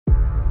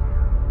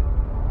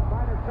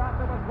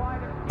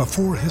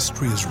Before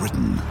history is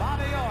written,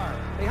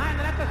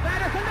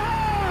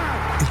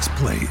 it's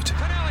played.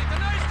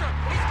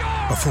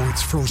 Before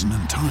it's frozen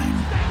in time,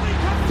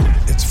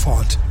 it's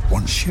fought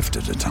one shift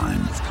at a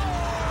time.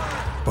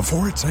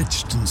 Before it's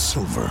etched in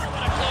silver,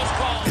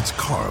 it's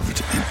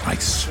carved in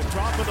ice.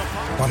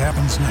 What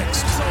happens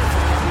next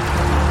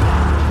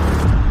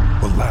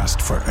will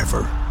last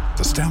forever.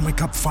 The Stanley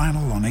Cup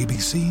Final on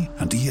ABC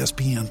and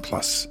ESPN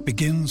Plus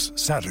begins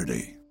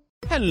Saturday.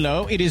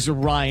 Hello, it is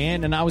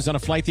Ryan, and I was on a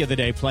flight the other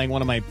day playing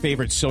one of my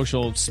favorite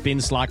social spin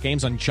slot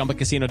games on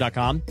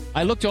ChumbaCasino.com.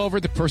 I looked over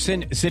at the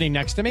person sitting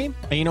next to me,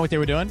 and you know what they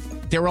were doing?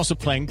 They were also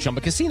playing Chumba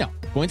Casino.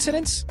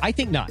 Coincidence? I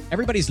think not.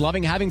 Everybody's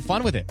loving having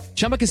fun with it.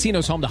 Chumba Casino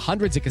is home to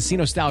hundreds of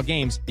casino-style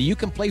games that you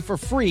can play for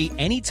free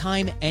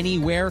anytime,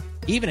 anywhere,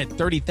 even at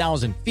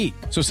 30,000 feet.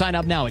 So sign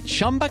up now at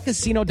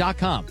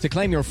ChumbaCasino.com to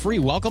claim your free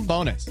welcome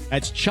bonus.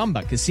 That's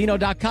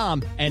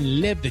ChumbaCasino.com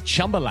and live the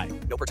Chumba life.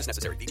 No purchase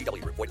necessary.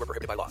 VGW. Void where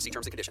prohibited by law. See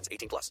terms and conditions.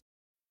 18+.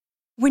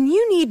 When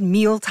you need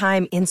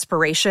mealtime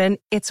inspiration,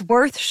 it's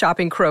worth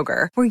shopping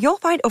Kroger, where you'll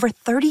find over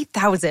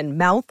 30,000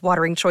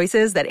 mouth-watering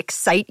choices that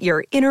excite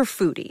your inner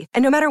foodie.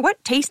 And no matter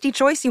what tasty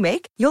choice you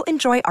make, you'll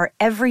enjoy our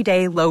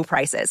everyday low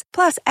prices,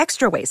 plus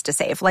extra ways to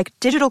save, like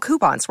digital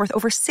coupons worth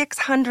over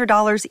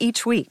 $600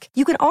 each week.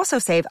 You can also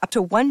save up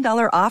to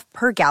 $1 off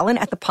per gallon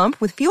at the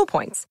pump with fuel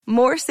points.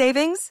 More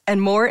savings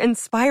and more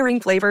inspiring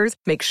flavors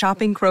make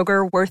shopping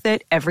Kroger worth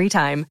it every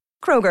time.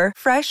 Kroger,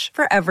 fresh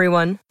for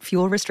everyone.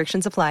 Fuel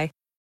restrictions apply.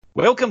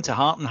 Welcome to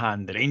Heart and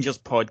Hand, the Rangers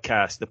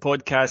podcast, the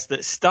podcast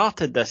that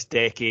started this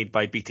decade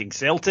by beating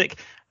Celtic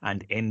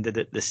and ended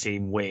it the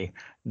same way.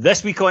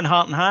 This week on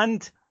Heart and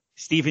Hand,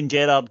 Steven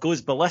Gerrard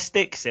goes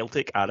ballistic,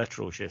 Celtic are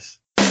atrocious.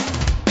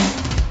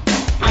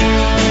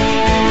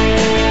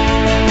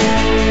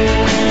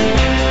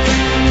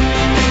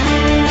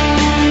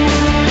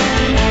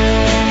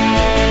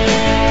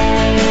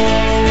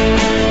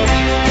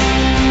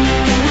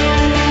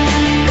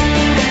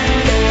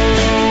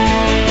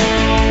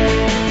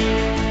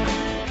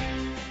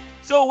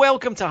 So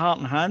welcome to Heart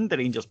and Hand, the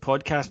Rangers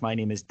podcast. My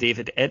name is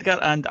David Edgar,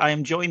 and I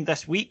am joined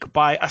this week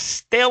by a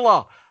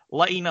stellar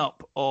lineup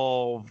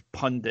of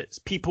pundits,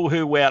 people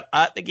who were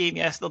at the game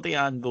yesterday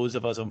and those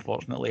of us,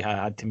 unfortunately,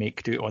 had to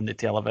make do on the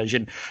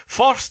television.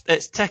 First,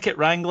 it's ticket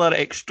wrangler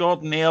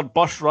extraordinaire,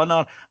 bus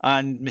runner,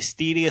 and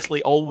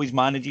mysteriously always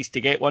manages to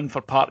get one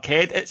for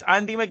Parkhead. It's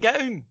Andy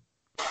McGowan.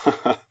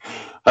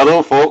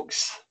 Hello,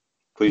 folks.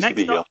 Pleased to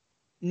be here.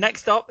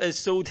 Next up is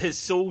sold his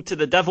soul to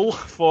the devil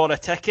for a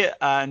ticket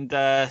and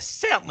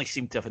certainly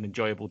seemed to have an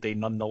enjoyable day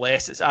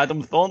nonetheless. It's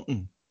Adam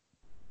Thornton.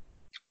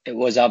 It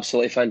was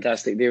absolutely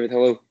fantastic, David.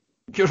 Hello.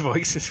 Your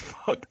voice is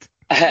fucked.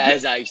 It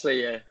is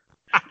actually, yeah.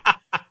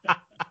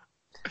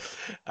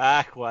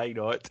 Why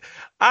not?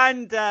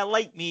 And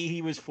like me,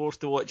 he was forced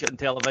to watch it on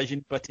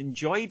television, but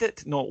enjoyed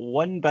it not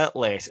one bit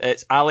less.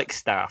 It's Alex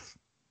Staff.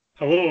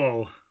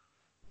 Hello.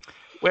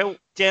 Well,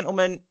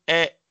 gentlemen,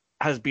 it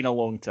has been a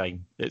long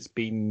time. It's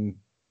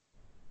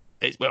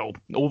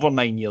over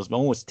 9 years,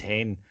 almost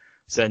 10,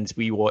 since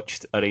we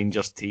watched a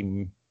Rangers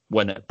team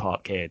win at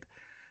Parkhead.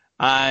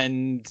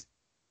 And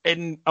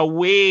in a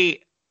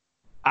way,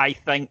 I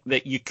think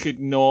that you could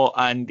not,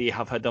 Andy,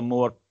 have had a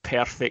more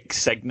perfect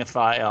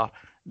signifier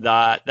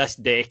that this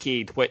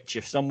decade, which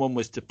if someone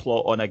was to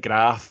plot on a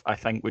graph, I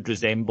think would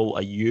resemble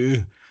a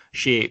U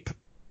shape,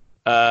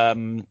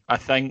 I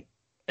think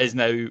is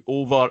now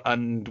over,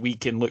 and we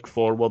can look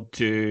forward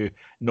to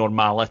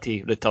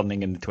normality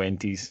returning in the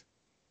 20s.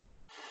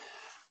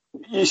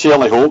 You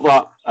certainly hope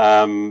that.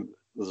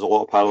 There's a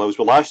lot of parallels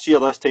with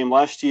this time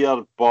last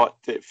year, but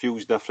it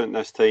feels different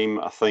this time.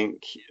 I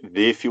think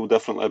they feel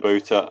differently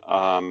about it.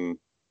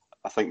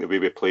 I think the way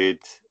we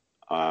played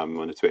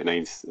on the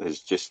 29th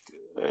has just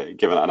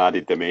given it an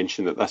added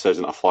dimension that this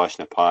isn't a flash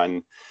in the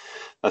pan.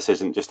 This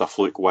isn't just a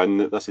fluke win.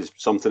 That this is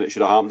something that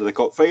should have happened in the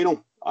cup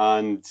final.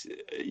 And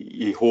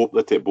you hope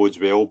that it bodes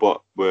well,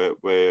 but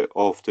we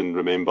often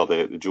remember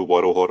the Joe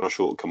Burrow horror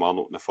show at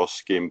Kilmarnock in the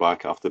first game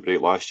back after the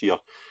break last year.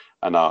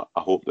 And I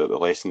hope that the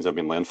lessons have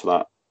been learned for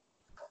that.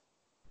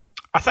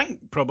 I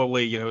think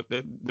probably,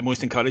 the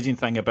most encouraging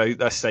thing about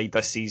this side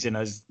this season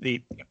is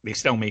they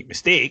still make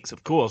mistakes,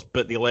 of course,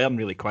 but they learn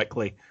really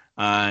quickly.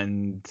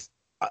 And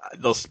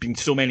there's been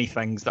so many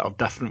things that are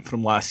different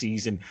from last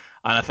season.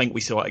 And I think we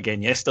saw it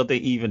again yesterday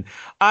even.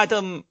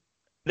 Adam,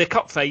 the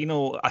cup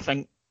final, I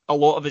think a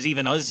lot of us,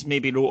 even us,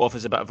 maybe wrote off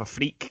as a bit of a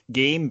freak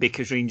game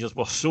because Rangers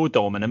were so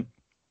dominant,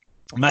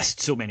 missed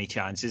so many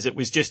chances. It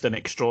was just an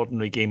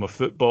extraordinary game of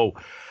football.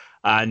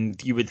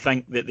 And you would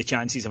think that the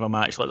chances of a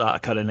match like that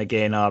occurring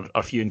again are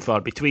few and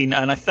far between.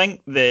 And I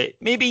think that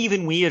maybe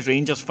even we as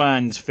Rangers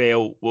fans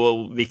felt,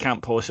 well, they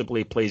can't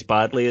possibly play as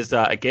badly as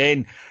that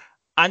again.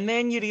 And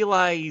then you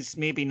realise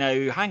maybe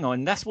now, hang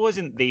on, this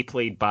wasn't they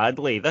played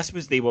badly. This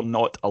was they were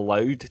not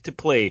allowed to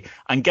play.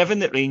 And given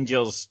that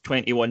Rangers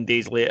 21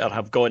 days later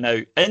have gone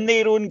out in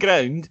their own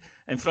ground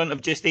in front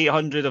of just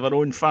 800 of our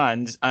own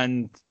fans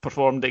and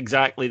performed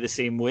exactly the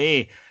same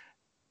way,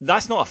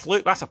 that's not a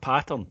fluke, that's a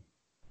pattern.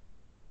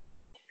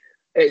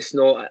 It's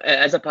not.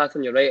 It is a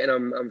pattern, you're right, and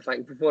I'm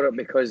thankful for it,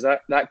 because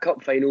that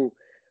cup final,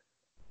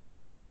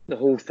 the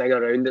whole thing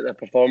around it, the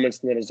performance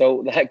and the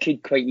result, that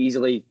could quite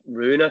easily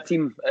ruin a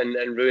team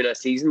and ruin a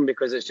season,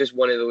 because it's just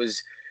one of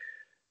those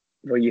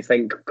where you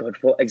think, God,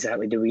 what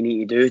exactly do we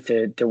need to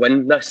do to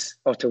win this,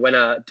 or to win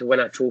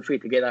a trophy,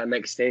 to get that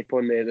next step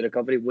on the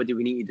recovery? What do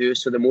we need to do?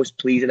 So the most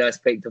pleasing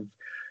aspect of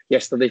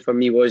yesterday for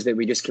me was that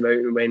we just came out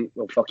and went,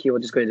 well, fuck you, we're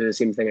just going to do the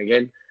same thing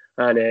again,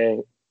 and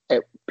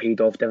it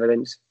paid off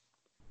dividends.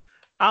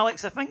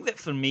 Alex, I think that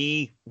for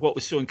me, what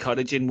was so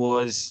encouraging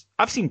was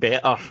I've seen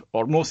better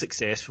or more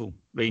successful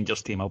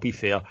Rangers team, I'll be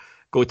fair,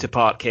 go to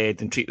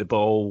Parkhead and treat the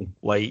ball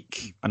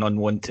like an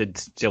unwanted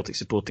Celtic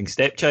supporting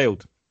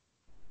stepchild.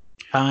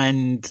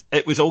 And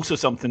it was also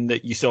something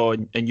that you saw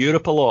in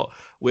Europe a lot,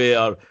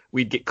 where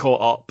we'd get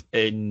caught up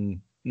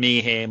in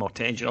mayhem or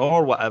tension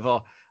or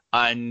whatever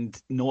and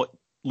not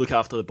look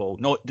after the ball,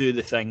 not do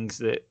the things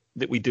that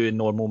we do in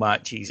normal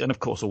matches. And of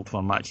course, Old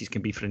Firm matches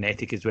can be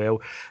frenetic as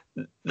well.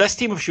 This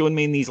team have shown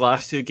me in these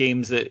last two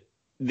games that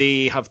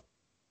they have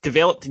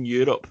developed in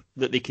Europe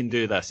that they can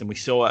do this. And we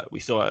saw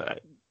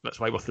it. That's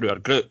why we're through our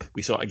group.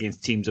 We saw it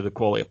against teams of the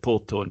quality of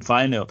Porto and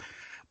Feyenoord.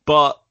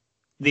 But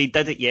they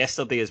did it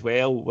yesterday as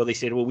well, where they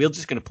said, well, we're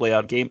just going to play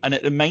our game. And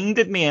it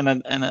reminded me in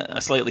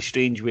a slightly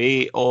strange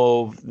way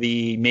of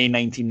the May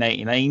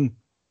 1999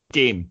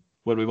 game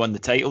where we won the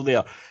title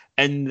there.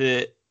 And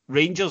the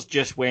Rangers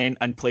just went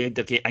and played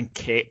their game and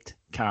kept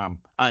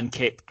calm and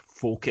kept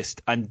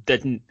focused and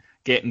didn't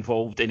get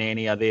involved in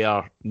any of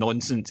their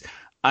nonsense.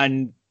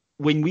 And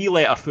when we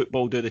let our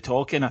football do the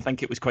talking, I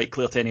think it was quite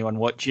clear to anyone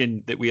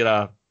watching that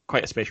we're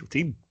quite a special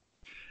team.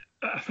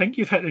 I think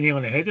you've hit the nail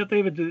on the head there,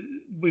 David.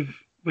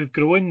 We've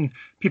grown.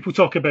 People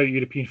talk about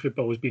European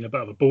football as being a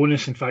bit of a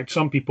bonus. In fact,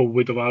 some people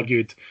would have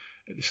argued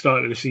at the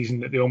start of the season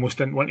that they almost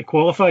didn't want to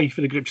qualify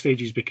for the group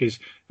stages because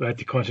we had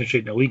to concentrate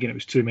in the league and it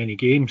was too many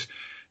games.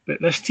 But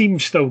this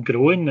team's still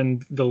growing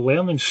and they're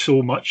learning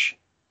so much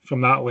from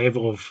that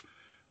level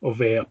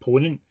of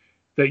opponent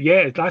that,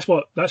 yeah, that's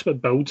what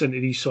builds into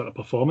these sort of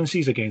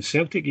performances against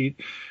Celtic.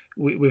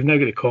 We've now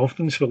got the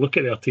confidence. We look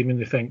at their team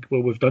and they think,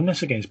 well, we've done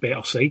this against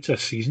better sides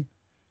this season,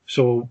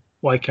 so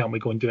why can't we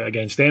go and do it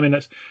against them?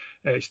 And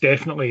it's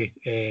definitely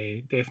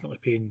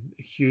paying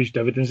huge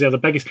dividends there.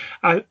 The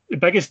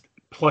biggest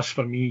plus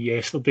for me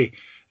yesterday,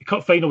 the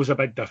cup final was a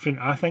bit different.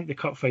 I think the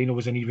cup final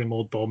was an even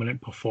more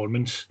dominant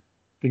performance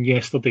than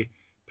yesterday,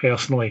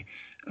 personally.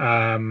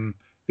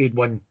 They'd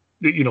won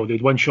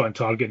shot on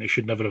target and it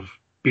should never have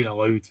been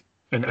allowed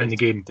in the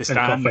game. To stand,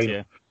 in the cup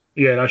final.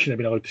 Yeah, that shouldn't have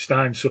been allowed to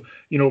stand. So,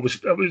 it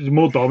was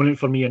more dominant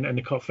for me in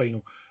the cup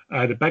final.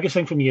 The biggest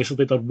thing for me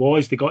yesterday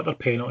was they got their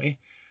penalty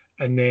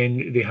and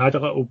then they had a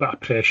little bit of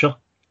pressure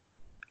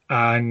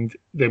and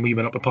then we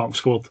went up the park and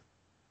scored.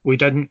 We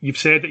didn't. You've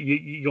said that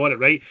you got it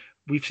right.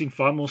 We've seen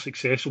far more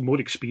successful, more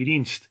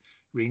experienced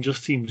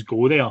Rangers teams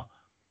go there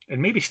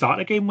and maybe start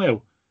a game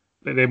well.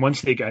 But then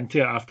once they get into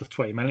it after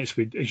 20 minutes,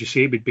 as you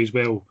say, we'd be as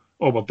well,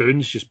 all we're doing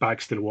is just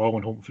backs to the wall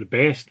and hoping for the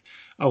best.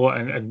 A lot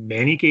in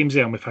many games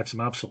there, and we've had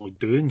some absolute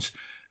doings.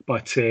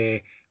 But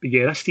yeah,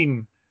 this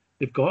team,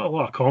 they've got a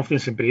lot of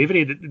confidence and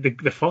bravery.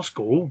 The first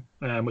goal,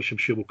 which I'm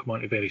sure we'll come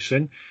on to very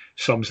soon,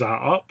 sums that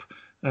up.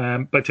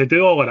 But to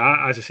do all of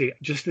that, as I say,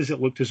 just as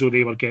it looked as though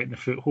they were getting the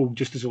foothold,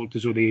 just as it looked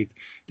as though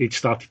they'd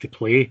started to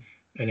play,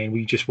 and then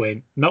we just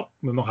went, nope,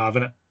 we're not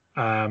having it.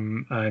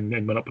 And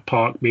went up the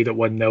park, made it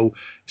 1-0,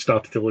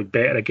 started to look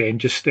better again.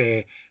 Just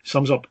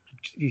sums up,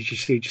 you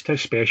say, just how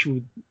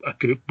special a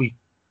group we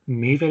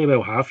may very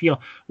well have here.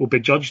 We'll be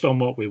judged on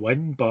what we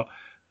win, but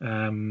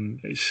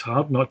it's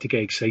hard not to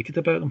get excited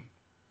about them.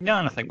 Yeah,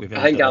 and I think we've.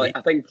 I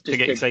think just to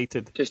get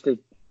excited.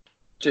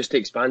 Just to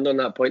expand on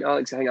that point,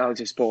 Alex. I think Alex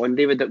is spot on,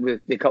 David.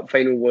 That the cup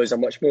final was a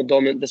much more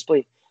dominant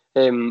display,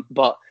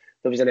 but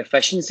there was an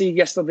efficiency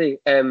yesterday,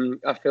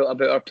 I felt,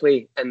 about our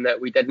play, and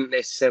that we didn't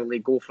necessarily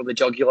go for the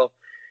jugular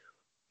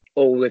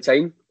all the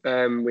time.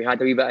 We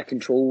had a wee bit of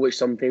control, which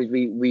sometimes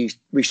we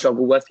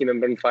struggle with. You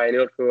remember in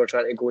Feyenoord, we were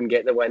trying to go and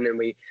get the win and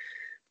we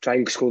try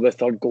and score the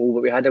third goal,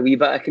 but we had a wee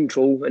bit of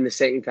control in the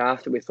second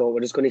half that we thought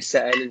we're just going to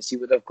sit in and see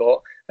what they've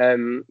got.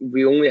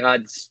 We only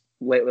had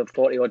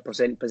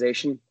 40-odd%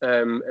 possession,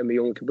 and we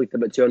only completed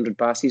about 200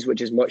 passes,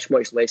 which is much,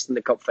 much less than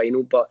the cup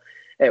final, but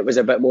it was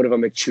a bit more of a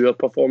mature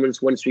performance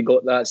once we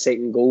got that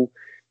second goal.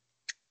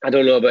 I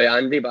don't know about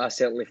Andy, but I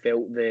certainly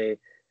felt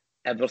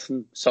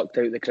everything sucked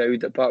out the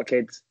crowd at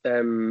Parkhead,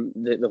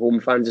 the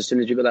home fans, as soon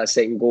as we got that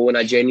second goal. And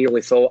I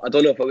genuinely thought, I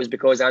don't know if it was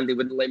because Andy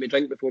wouldn't let me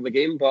drink before the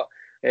game, but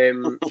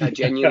I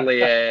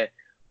genuinely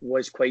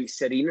was quite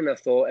serene. And I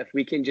thought, if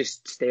we can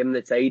just stem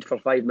the tide for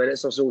 5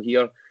 minutes or so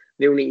here,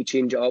 they'll need to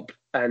change it up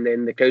and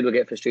then the crowd will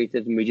get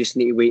frustrated and we just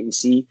need to wait and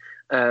see.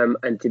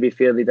 And to be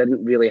fair, they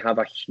didn't really have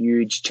a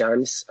huge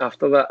chance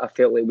after that. I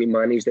felt like we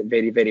managed it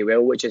very, very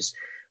well, which is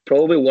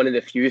probably one of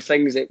the few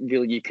things that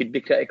really you could be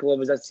critical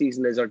of as this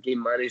season, is our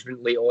game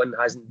management late on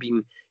hasn't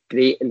been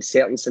great in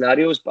certain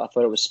scenarios, but I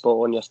thought it was spot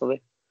on yesterday.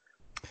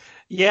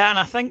 Yeah, and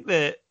I think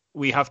that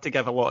we have to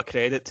give a lot of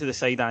credit to the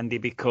side, Andy,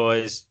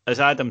 because as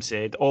Adam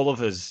said, all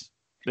of us,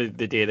 the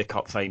day of the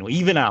cup final,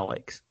 even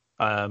Alex,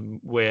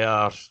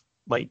 where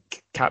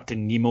like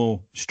Captain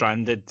Nemo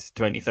stranded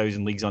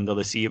 20,000 leagues under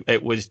the sea.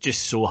 It was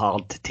just so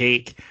hard to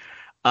take.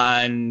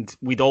 And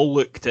we'd all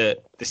looked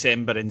at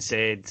December and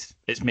said,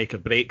 it's make or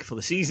break for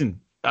the season.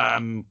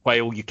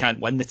 While you can't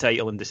win the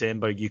title in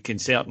December, you can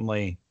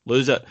certainly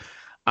lose it.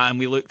 And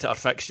we looked at our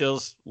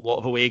fixtures, a lot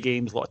of away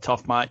games, a lot of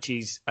tough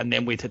matches, and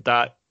then we'd had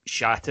that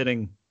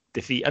shattering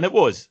defeat. And it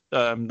was.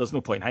 There's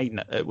no point hiding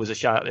it. It was a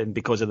shattering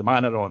because of the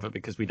manner of it,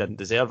 because we didn't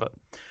deserve it.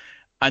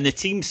 And the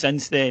team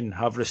since then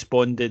have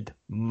responded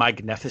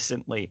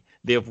magnificently.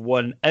 They've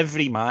won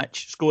every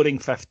match, scoring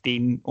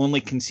 15,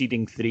 only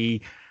conceding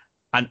 3,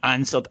 and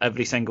answered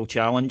every single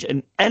challenge.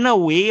 And in a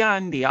way,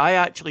 Andy, I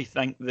actually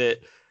think that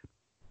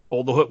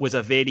although it was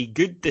a very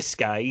good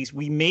disguise,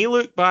 we may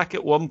look back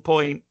at one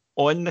point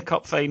on the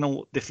cup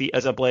final defeat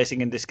as a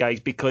blessing in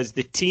disguise, because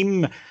the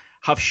team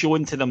have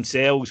shown to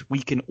themselves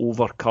we can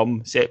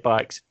overcome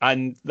setbacks.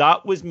 And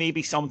that was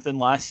maybe something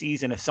last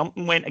season. If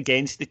something went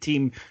against the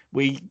team,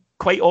 we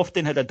quite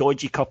often had a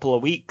dodgy couple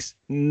of weeks.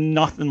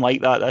 Nothing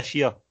like that this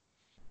year.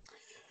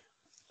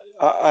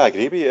 I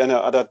agree with you, and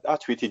I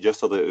tweeted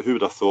yesterday, who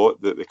would have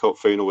thought that the cup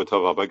final would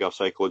have a bigger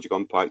psychological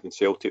impact in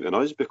Celtic than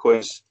us,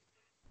 because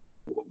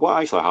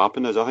what actually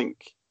happened is, I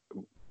think,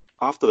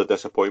 after the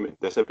disappointment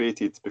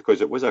dissipated,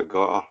 because it was a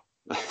gutter,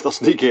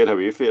 there's no getting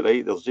away from it,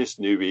 right? There's just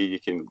no way you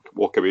can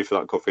walk away from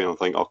that cup final and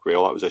think, oh,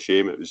 well, that was a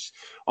shame, it was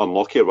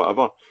unlucky or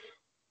whatever.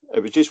 It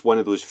was just one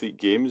of those freak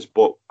games,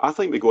 but I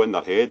think they got in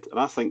their head,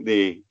 and I think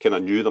they kind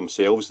of knew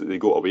themselves that they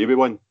got away with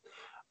one.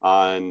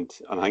 And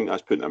I think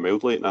that's putting it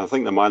mildly. And I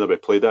think the manner we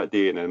played that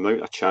day and the amount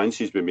of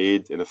chances we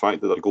made and the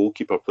fact that their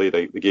goalkeeper played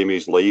the game of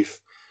his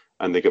life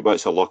and they got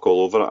bits of luck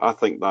all over it, I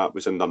think that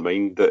was in their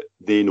mind, that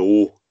they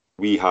know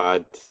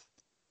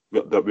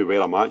that we were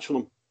a match for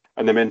them.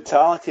 And the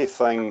mentality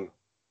thing,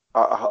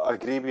 I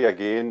agree with you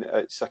again.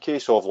 It's a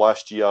case of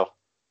last year,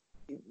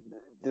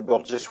 they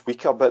were just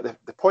weaker. But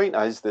the point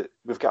is that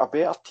we've got a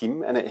better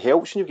team, and it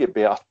helps when you get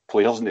better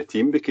players in the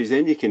team, because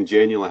then you can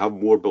genuinely have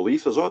more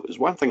belief. There's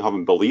one thing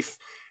having belief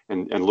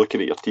and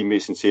looking at your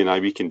teammates and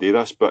saying, we can do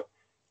this. But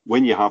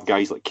when you have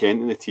guys like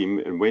Kent in the team,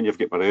 and when you've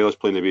got Morelos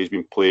playing the way he's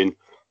been playing,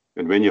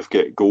 and when you've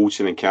got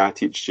Goldson and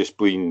Katic just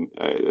playing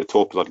at the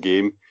top of their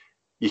game,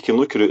 you can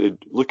look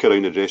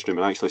around the dressing room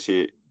and actually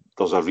say,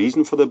 there's a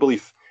reason for the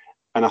belief.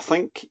 And I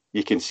think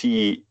you can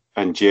see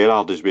in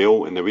Gerrard as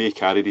well, and the way he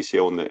carried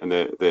himself in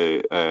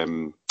the I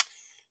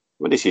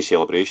wouldn't say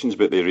celebrations,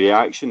 but the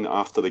reaction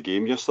after the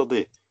game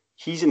yesterday,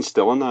 he's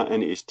instilling that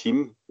into his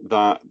team,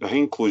 that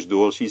behind closed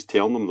doors, he's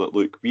telling them that,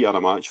 look, we are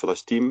a match for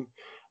this team.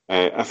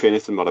 If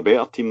anything, we're a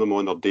better team than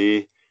on their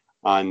day.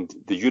 And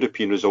the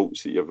European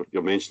results that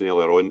you're mentioning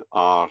earlier on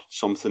are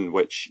something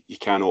which you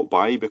cannot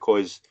buy,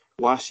 because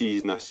last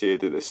season I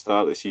said at the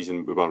start of the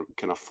season we were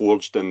kind of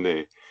forged in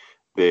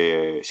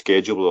the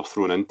schedule we were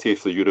thrown into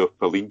for the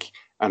Europa League.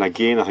 And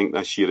again, I think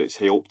this year it's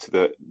helped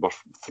that we're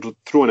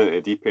thrown into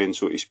the deep end,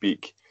 so to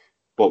speak,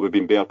 but we've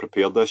been better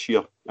prepared this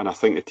year. And I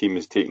think the team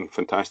is taking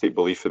fantastic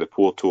belief for the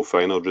Porto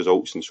final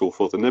results and so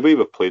forth, and the way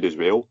we've played as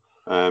well.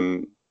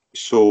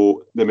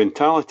 So the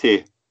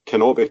mentality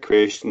cannot be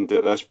questioned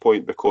at this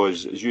point,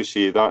 because, as you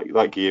say,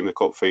 that game, the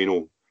cup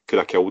final, could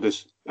have killed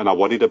us. And I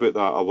worried about that.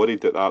 I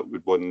worried that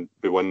would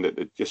be one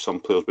that just some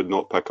players would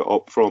not pick it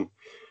up from.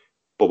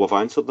 But we've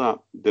answered that.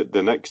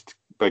 The next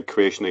big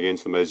question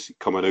against them is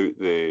coming out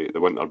the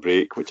winter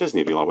break, which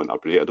isn't really a winter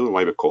break. I don't know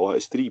why we call it.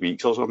 It's 3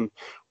 weeks or something.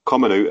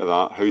 Coming out of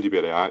that, how do we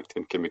react,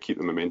 and can we keep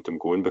the momentum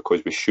going?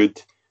 Because we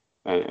should,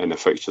 and the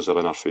fixtures are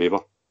in our favour.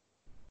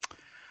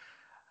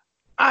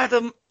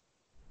 Adam,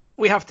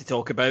 we have to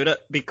talk about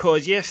it,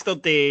 because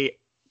yesterday,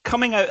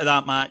 coming out of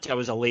that match, I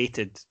was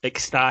elated,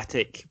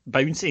 ecstatic,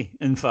 bouncy,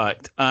 in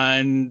fact.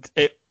 And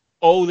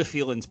all the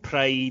feelings,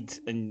 pride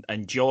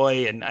and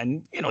joy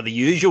and the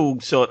usual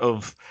sort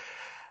of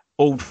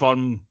Old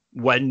Firm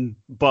win,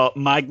 but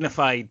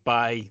magnified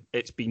by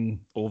it's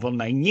been over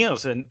 9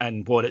 years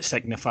and what it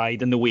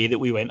signified and the way that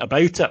we went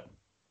about it.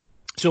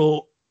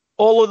 So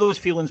all of those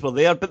feelings were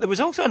there, but there was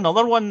also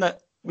another one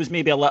that was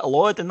maybe a little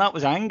odd, and that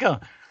was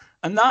anger.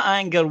 And that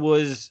anger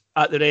was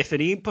at the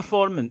refereeing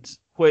performance,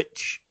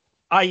 which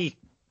I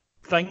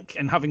think,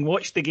 and having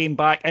watched the game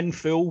back in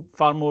full,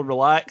 far more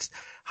relaxed,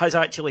 has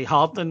actually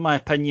hardened my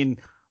opinion,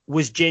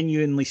 was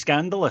genuinely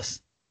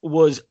scandalous,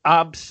 was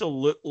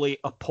absolutely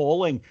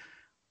appalling.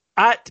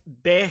 At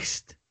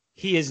best,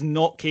 he is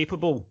not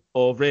capable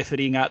of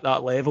refereeing at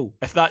that level,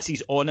 if that's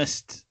his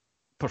honest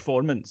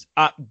performance.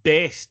 At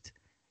best,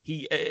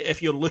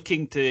 if you're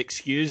looking to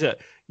excuse it,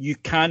 you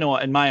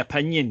cannot, in my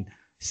opinion,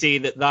 say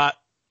that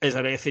is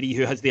a referee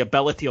who has the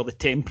ability or the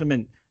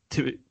temperament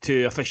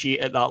to officiate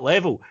at that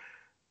level.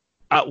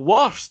 At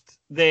worst,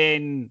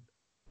 then,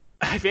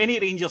 if any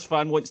Rangers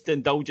fan wants to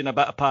indulge in a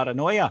bit of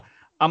paranoia,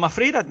 I'm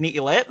afraid I'd need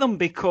to let them,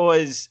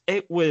 because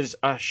it was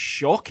a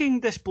shocking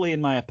display,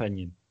 in my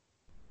opinion.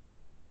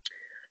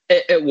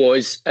 It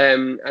was,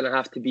 and I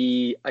have to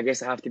be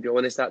honest,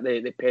 that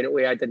the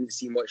penalty, I didn't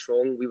see much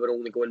wrong. We were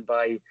only going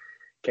by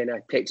kind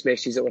of text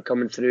messages that were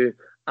coming through,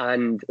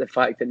 and the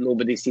fact that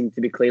nobody seemed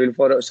to be claiming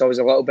for it. So I was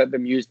a little bit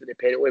bemused at the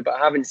penalty, but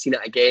I haven't seen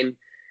it again.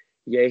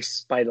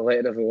 Yes, by the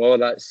letter of the law,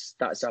 that's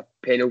a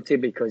penalty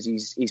because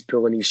he's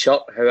pulling his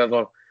shirt.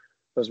 However,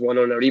 there's one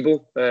on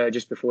Aribo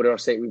just before our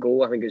second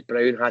goal. I think it's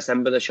Brown has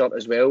him by the shirt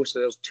as well. So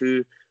there's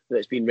two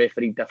that's been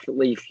refereed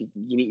differently. If you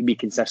need to be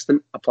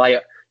consistent, apply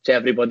it to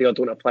everybody or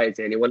don't apply it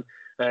to anyone.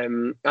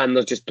 And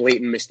there's just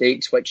blatant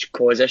mistakes which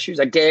cause issues.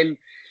 Again,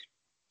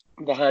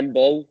 the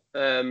handball,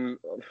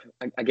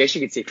 I guess you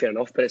could say fair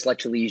enough, but it's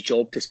literally his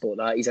job to spot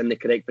that. He's in the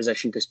correct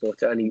position to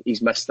spot it, and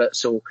he's missed it.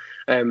 So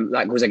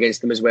that goes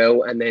against him as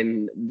well. And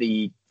then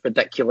the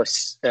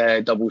ridiculous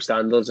double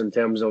standards in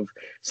terms of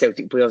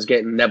Celtic players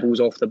getting nibbles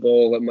off the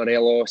ball at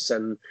Morelos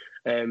and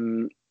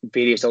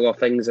various other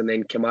things. And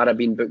then Kamara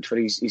being booked for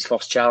his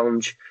first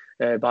challenge.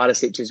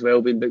 Barisic as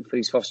well being booked for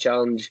his first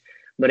challenge.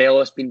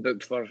 Morelos been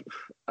booked for,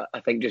 I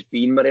think, just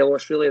being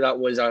Morelos, really. That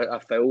was a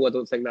foul. I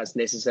don't think that's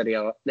necessarily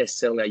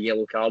a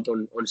yellow card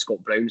on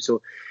Scott Brown.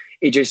 So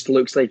it just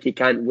looks like he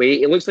can't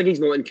wait. It looks like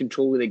he's not in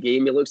control of the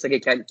game. It looks like he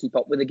can't keep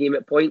up with the game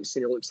at points.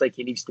 And it looks like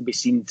he needs to be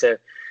seen to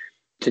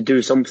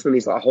do something.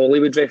 He's like a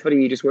Hollywood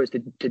referee. He just wants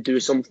to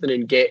do something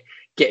and get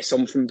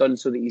something done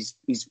so that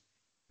he's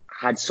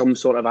had some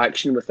sort of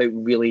action without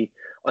really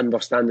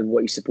understanding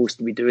what he's supposed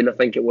to be doing. I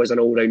think it was an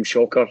all-round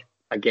shocker.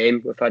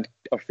 Again, we've had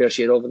our fair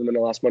share of them in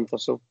the last month or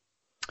so.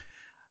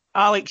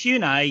 Alex, you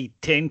and I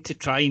tend to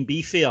try and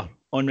be fair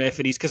on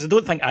referees because I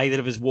don't think either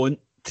of us want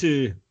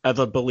to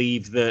ever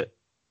believe that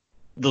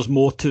there's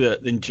more to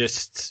it than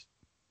just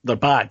they're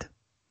bad.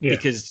 Yeah.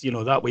 Because,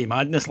 that way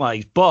madness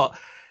lies. But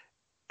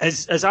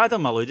as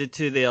Adam alluded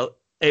to there,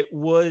 it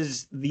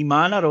was the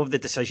manner of the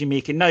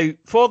decision-making. Now,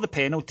 for the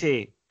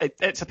penalty,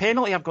 it's a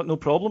penalty. I've got no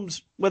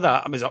problems with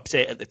that. I was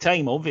upset at the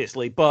time,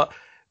 obviously, but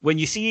when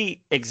you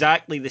see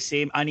exactly the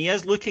same, and he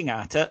is looking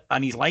at it,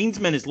 and his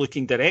linesman is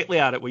looking directly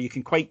at it, where you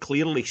can quite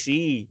clearly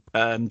see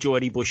Joe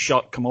Aribo's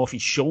shirt come off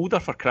his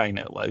shoulder, for crying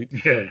out loud.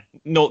 Yeah.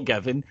 Not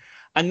given.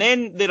 And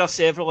then there are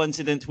several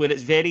incidents where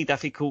it's very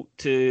difficult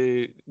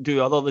to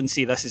do other than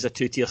say this is a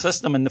two-tier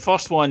system. And the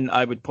first one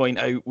I would point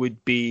out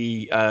would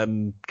be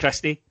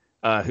Christie,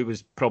 who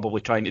was probably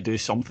trying to do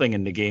something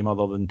in the game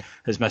other than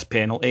his missed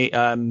penalty,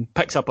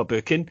 picks up a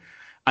booking,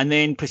 and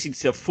then proceeds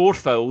to have 4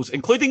 fouls,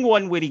 including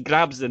one where he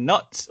grabs the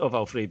nuts of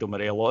Alfredo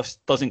Morelos,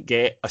 doesn't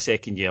get a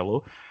second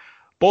yellow.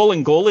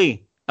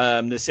 Bolingoli,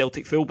 the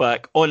Celtic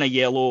fullback, on a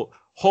yellow,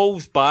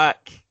 hauls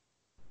back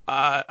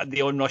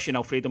the on-rushing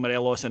Alfredo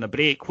Morelos on a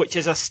break, which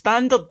is a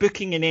standard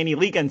booking in any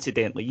league,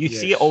 incidentally. You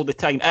see it all the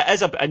time. It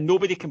is and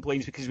nobody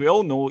complains because we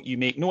all know you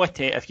make no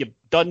attempt. If you're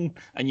done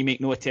and you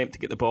make no attempt to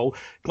get the ball,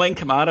 Glenn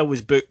Kamara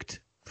was booked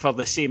for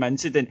the same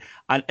incident.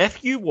 And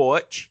if you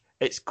watch,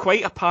 it's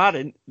quite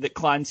apparent that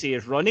Clancy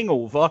is running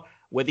over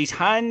with his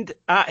hand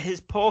at his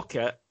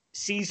pocket,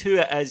 sees who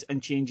it is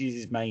and changes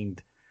his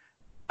mind.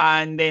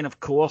 And then, of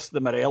course,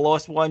 the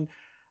Morelos one.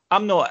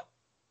 I'm not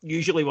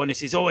usually one who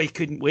says, he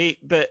couldn't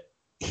wait, but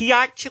he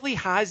actually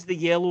has the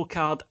yellow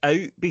card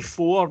out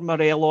before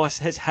Morelos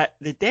has hit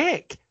the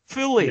deck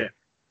fully. Yeah.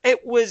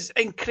 It was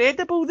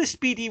incredible the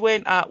speed he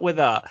went at with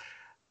that.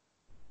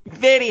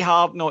 Very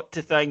hard not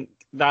to think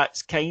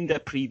that's kind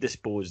of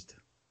predisposed.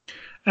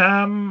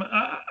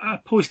 I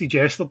posted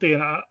yesterday,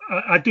 and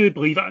I do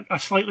believe I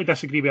slightly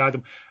disagree with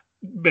Adam.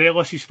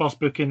 Morelos' first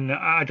booking,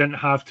 I didn't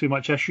have too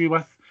much issue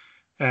with.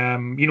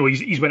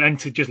 He's went in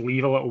to just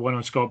leave a little one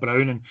on Scott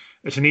Brown, and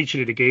it's the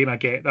nature of the game. I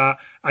get that.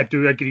 I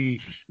do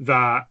agree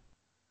that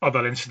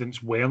other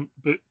incidents weren't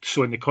booked.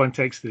 So in the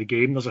context of the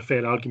game, there's a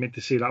fair argument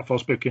to say that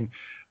first booking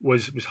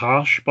was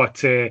harsh.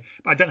 But I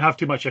didn't have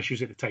too much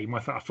issues at the time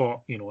with it. I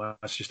thought,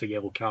 that's just a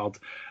yellow card.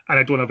 And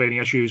I don't have any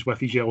issues with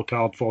his yellow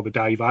card for the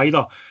dive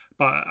either.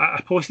 But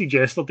I posted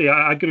yesterday,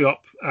 I grew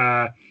up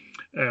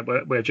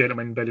with a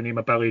gentleman by the name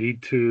of Billy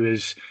Reid, who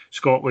is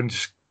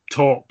Scotland's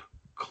top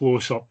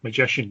close-up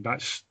magician.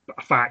 That's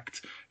a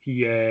fact.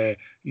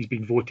 He's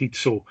been voted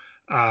so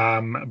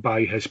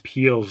by his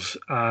peers,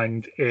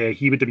 and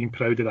he would have been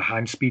proud of the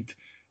hand speed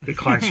that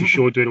Clancy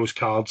showed with those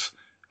cards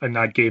in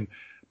that game,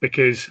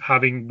 because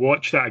having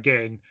watched it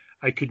again,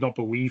 I could not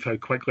believe how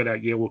quickly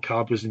that yellow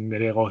card was in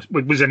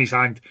his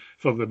hand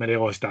for the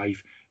Morelos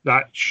dive.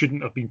 That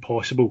shouldn't have been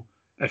possible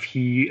if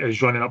he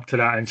is running up to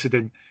that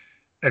incident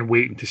and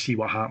waiting to see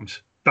what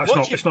happens.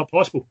 It's not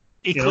possible.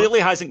 He clearly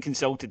hasn't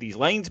consulted his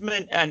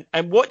linesman.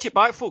 And watch it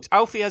back, folks.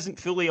 Alfie isn't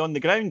fully on the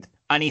ground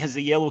and he has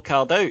the yellow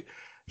card out.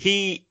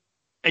 He,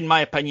 in my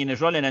opinion, is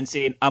running and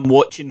saying, I'm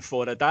watching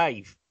for a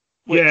dive,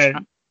 which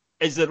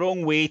is the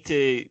wrong way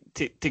to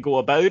go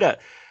about it.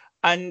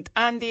 And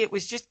Andy, it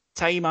was just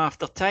time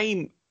after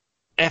time.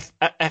 If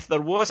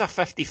there was a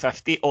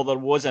 50-50 or there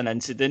was an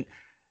incident,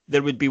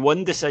 there would be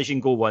one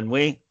decision go one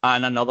way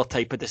and another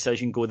type of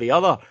decision go the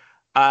other.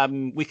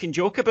 We can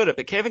joke about it,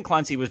 but Kevin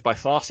Clancy was by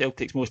far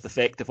Celtic's most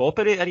effective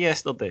operator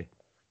yesterday.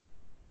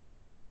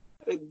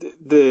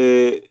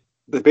 The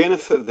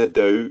benefit of the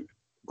doubt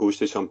goes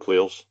to some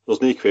players.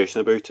 There's no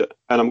question about it.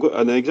 And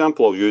an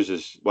example I'll use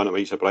is one that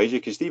might surprise you,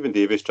 because Stephen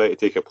Davis tried to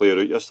take a player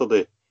out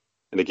yesterday,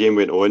 and the game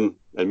went on,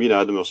 and me and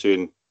Adam were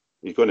saying,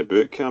 he's going to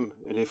book him,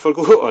 and he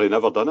forgot or he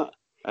never done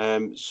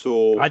it.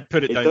 So I'd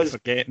put it down to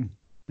forgetting.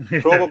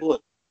 Probably,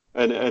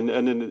 and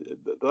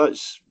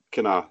that's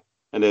kind of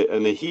in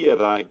the heat of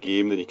that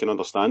game, then you can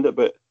understand it,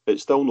 but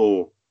it's still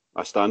no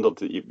a standard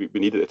that we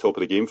need at the top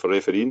of the game for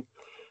refereeing.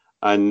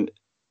 And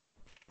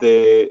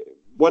the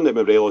one that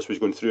Morelos was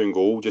going through in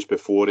goal just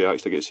before he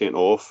actually gets sent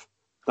off,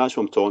 that's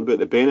what I'm talking about.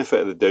 The benefit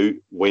of the doubt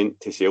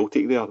went to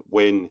Celtic there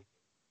when,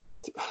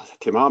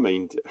 to my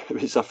mind,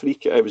 it was a free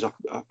kick. It was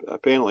a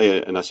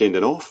penalty and a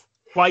sending off.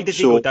 Why did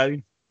he go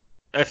down?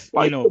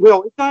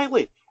 Well,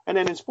 exactly. And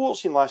then in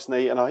Sportscene last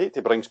night, and I hate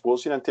to bring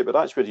Sportscene into it, but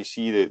that's where you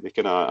see the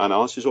kind of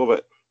analysis of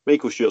it.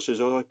 Michael Stewart says,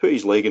 I put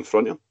his leg in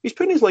front of him. He's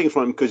putting his leg in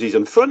front of him because he's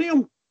in front of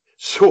him.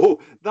 So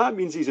that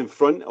means he's in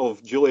front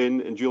of Julian,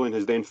 and Julian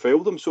has then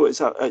fouled him. So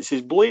it's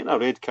as blatant a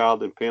red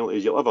card and penalty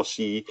as you'll ever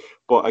see.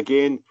 But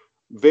again,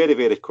 very,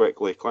 very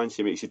quickly,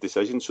 Clancy makes his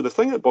decision. So the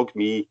thing that bugged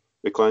me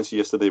with Clancy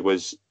yesterday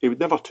was he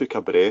never took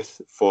a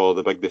breath for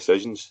the big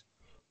decisions.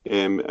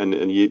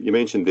 And you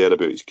mentioned there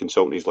about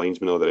consulting his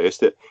linesmen and all the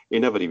rest of it. He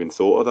never even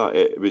thought of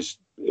that.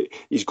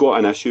 He's got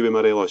an issue with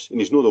Morelos, and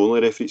he's not the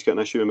only referee that's got an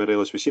issue with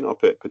Morelos. We've seen it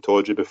up at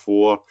Pittodrie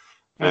before.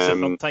 That's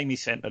the third time he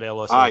sent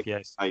Morelos off,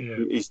 yes.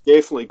 He's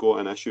definitely got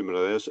an issue with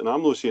Morelos, and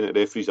I'm not saying that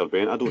referees are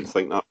bent. I don't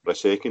think that for a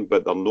second,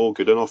 but they're not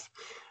good enough.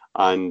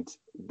 And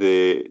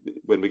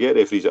when we get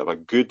referees that have a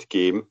good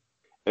game,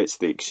 it's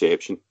the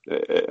exception.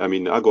 I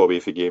mean, I go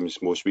away for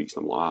games most weeks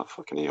and I'm like,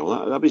 fucking hell,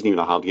 that wasn't even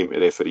a hard game to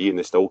referee and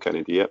they still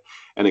can't do it.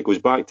 And it goes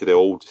back to the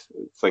old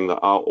thing that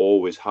I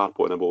always harp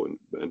on about,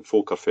 and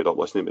folk are fed up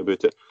listening to me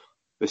about it.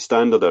 The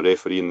standard of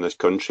refereeing in this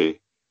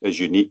country is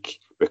unique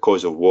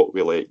because of what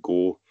we let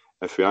go.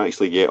 If we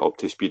actually get up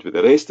to speed with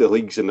the rest of the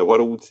leagues in the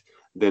world,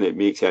 then it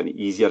makes it an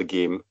easier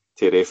game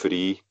to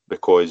referee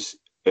because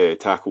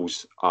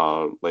tackles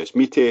are less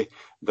meaty,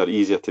 they're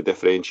easier to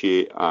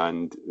differentiate,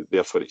 and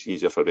therefore it's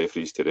easier for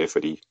referees to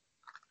referee.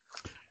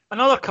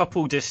 Another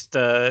couple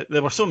there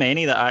were so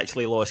many that I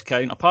actually lost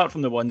count, apart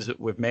from the ones that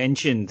we've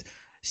mentioned.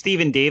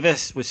 Stephen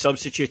Davis was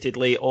substituted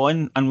late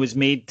on and was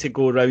made to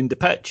go round the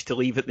pitch to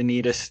leave at the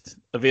nearest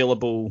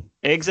available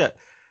exit,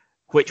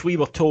 which we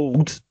were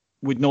told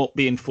would not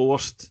be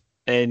enforced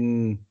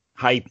in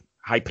high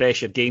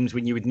pressure games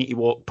when you would need to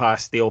walk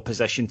past the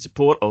opposition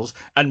supporters,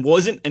 and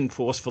wasn't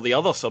enforced for the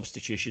other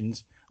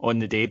substitutions on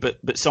the day, but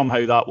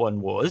somehow that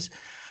one was.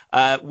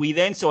 We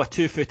then saw a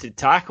 2-footed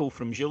tackle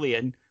from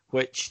Julian,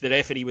 which the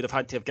referee would have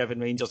had to have given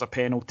Rangers a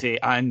penalty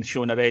and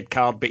shown a red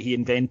card, but he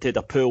invented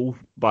a pull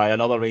by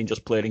another Rangers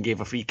player and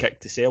gave a free kick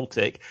to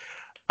Celtic.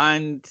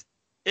 And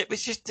it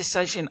was just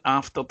decision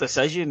after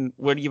decision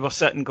where you were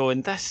sitting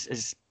going, this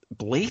is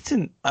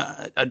blatant,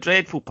 a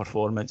dreadful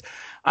performance.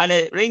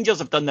 And Rangers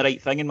have done the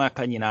right thing, in my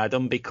opinion,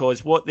 Adam,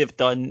 because what they've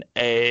done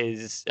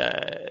is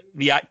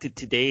reacted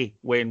today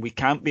when we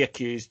can't be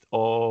accused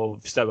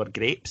of sour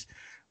grapes,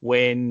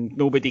 when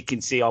nobody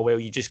can say, oh, well,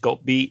 you just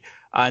got beat.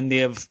 And they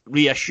have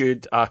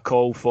reissued a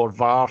call for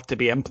VAR to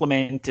be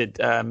implemented.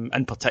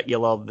 In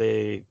particular,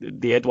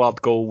 the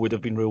Edouard goal would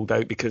have been ruled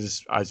out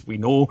because, as we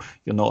know,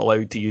 you're not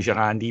allowed to use your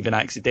hand even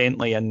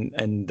accidentally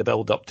in the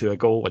build-up to a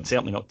goal, and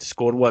certainly not to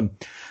score one.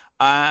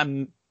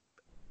 I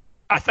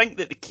think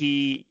that the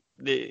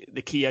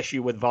key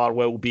issue with VAR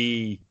will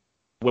be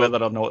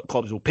whether or not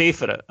clubs will pay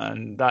for it,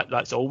 and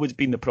that's always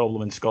been the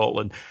problem in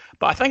Scotland.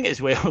 But I think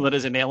as well there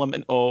is an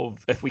element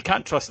of, if we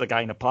can't trust the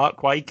guy in a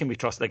park, why can we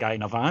trust the guy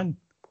in a van?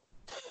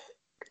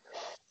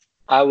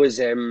 I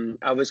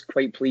was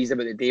quite pleased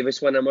about the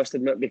Davis one, I must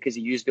admit, because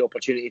he used the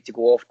opportunity to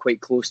go off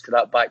quite close to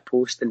that back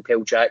post and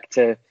tell Jack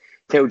to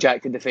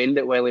defend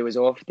it while he was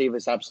off.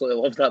 Davis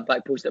absolutely loved that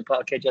back post at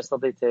Parkhead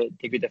yesterday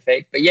to good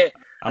effect. But yeah,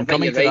 I'm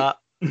coming to that.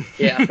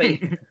 Yeah,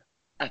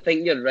 I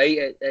think you're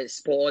right. It's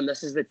spot on.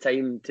 This is the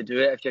time to do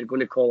it. If you're going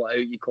to call it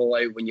out, you call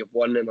it out when you've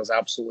won and there's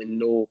absolutely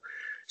no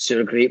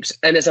sour grapes.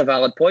 And it's a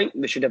valid point.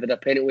 We should have had a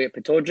penalty at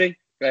Pittodrie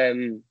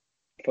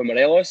for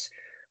Morelos.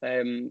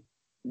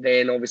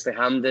 Then obviously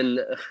Hampden.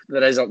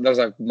 There's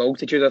a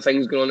multitude of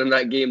things going on in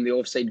that game, the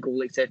offside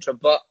goal, etc.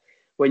 But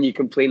when you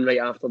complain right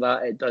after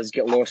that, it does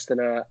get lost in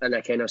a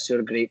kind of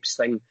sour grapes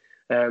thing.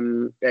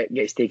 It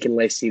gets taken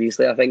less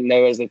seriously. I think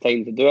now is the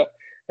time to do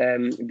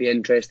it. Be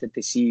interested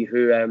to see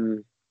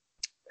who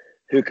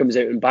comes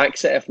out and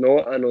backs it. If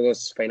not, I know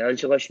there's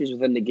financial issues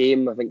within the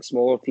game. I think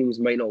smaller teams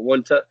might not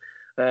want it.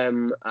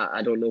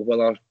 I don't know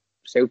whether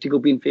Celtic will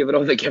be in favour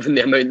of it, given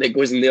the amount that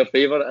goes in their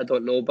favour. I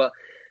don't know, but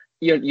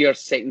your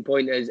second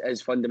point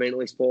is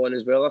fundamentally spot on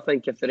as well. I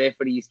think if the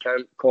referees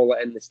can't call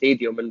it in the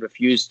stadium and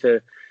refuse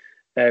to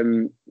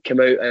come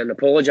out and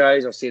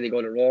apologise or say they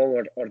got it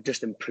wrong or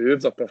just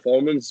improve their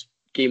performance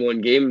game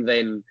on game,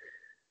 then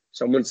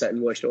someone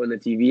sitting watching it on the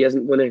TV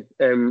isn't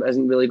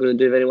really going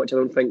to do very much, I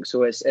don't think.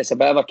 So it's a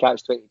bit of a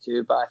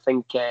catch-22, but I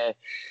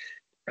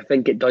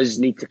think it does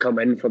need to come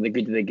in for the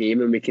good of the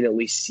game, and we can at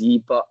least see.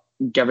 But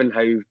given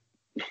how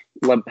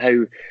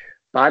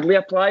badly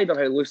applied or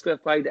how loosely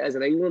applied it is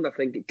in England, I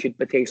think it could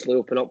potentially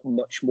open up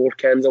much more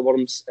cans of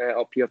worms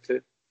up here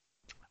too.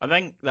 I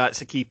think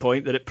that's a key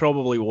point, that it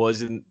probably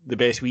wasn't the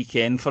best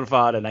weekend for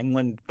VAR in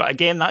England. But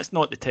again, that's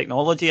not the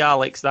technology,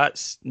 Alex.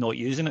 That's not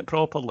using it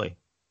properly.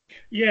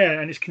 Yeah,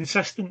 and it's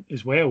consistent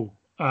as well.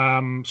 So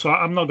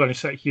I'm not going to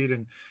sit here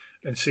and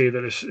say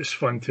that it's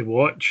fun to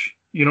watch.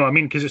 You know what I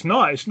mean? Because it's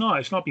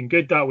not been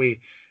good that way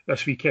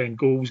this weekend.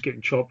 Goals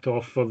getting chopped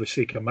off for the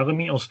sake of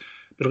millimetres.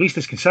 But at least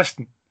it's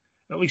consistent.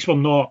 At least we're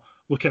not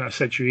looking at a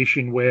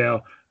situation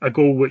where a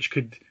goal which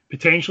could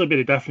potentially be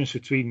the difference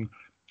between,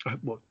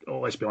 well,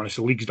 let's be honest,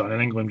 the league's done in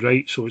England,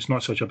 right? So it's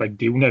not such a big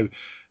deal now.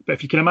 But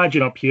if you can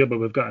imagine up here where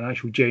we've got an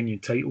actual genuine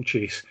title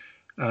chase,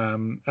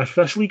 if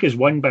this league is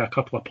won by a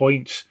couple of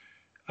points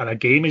and a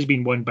game has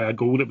been won by a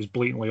goal that was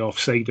blatantly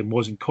offside and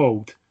wasn't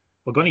called,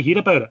 we're going to hear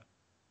about it,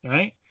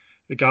 right?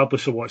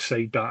 Regardless of what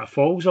side that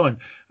falls on.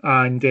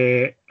 And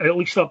at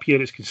least up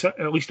here,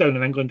 at least down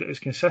in England, it's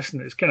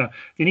consistent. It's kind of,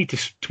 they need to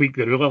tweak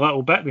the rule a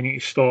little bit. They need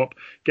to stop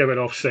giving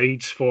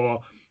offsides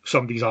for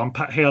somebody's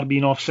armpit hair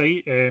being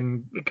offside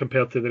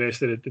compared to the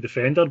rest of the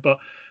defender. But,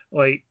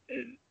 like,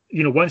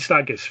 you know, once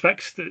that gets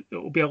fixed,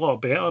 it'll be a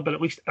lot better. But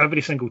at least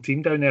every single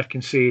team down there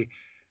can say,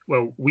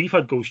 well, we've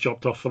had goals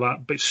chopped off for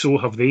that, but so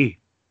have they.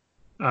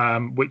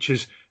 Which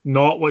is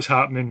not what's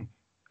happening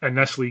in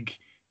this league,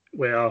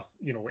 where,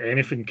 you know,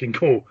 anything can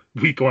go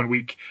week on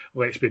week,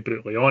 let's be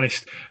brutally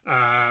honest.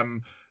 Yeah,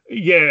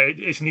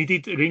 it's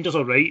needed. Rangers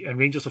are right, and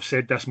Rangers have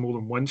said this more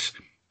than once.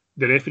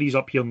 The referees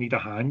up here need a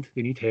hand.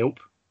 They need help.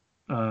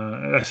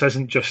 This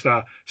isn't just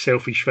a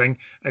selfish thing.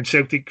 And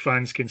Celtic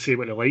fans can say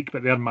what they like,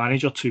 but their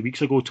manager 2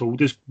 weeks ago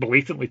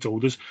blatantly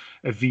told us,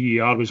 if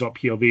VAR was up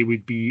here, they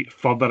would be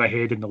further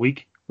ahead in the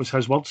league, was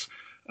his words.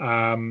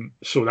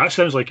 So that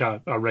sounds like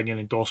a ringing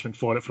endorsement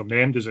for it from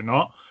them, does it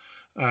not?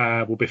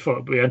 We'll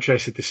be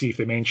interested to see if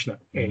they mention it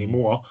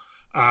anymore.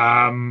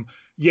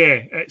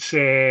 It's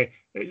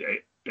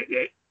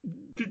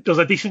there's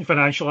a decent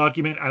financial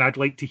argument, and I'd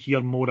like to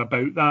hear more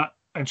about that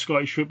in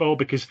Scottish football,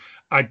 because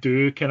I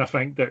do kind of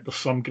think that there's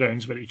some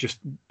grounds where it just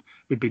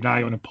would be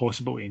nigh on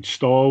impossible to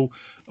install,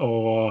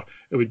 or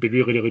it would be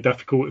really, really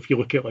difficult. If you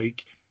look at,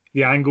 like,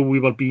 the angle we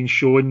were being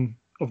shown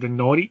of the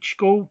Norwich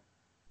goal,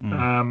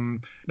 now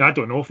I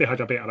don't know if they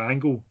had a better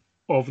angle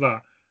of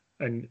that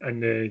in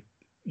the,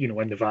 you know,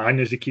 in the van,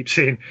 as they keep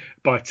saying,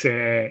 but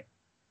yeah,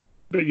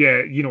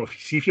 you know,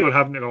 if you were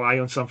having to rely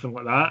on something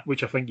like that,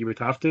 which I think you would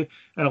have to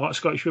in a lot of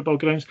Scottish football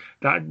grounds,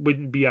 that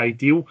wouldn't be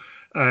ideal.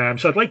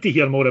 So I'd like to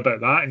hear more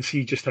about that and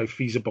see just how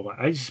feasible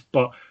it is,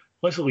 but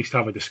let's at least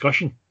have a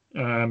discussion.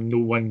 No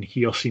one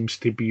here seems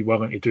to be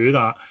willing to do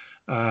that.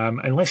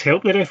 And let's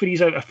help the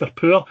referees out if they're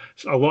poor.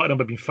 A lot of them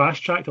have been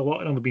fast-tracked, a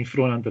lot of them have been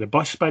thrown under the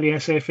bus by the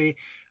SFA,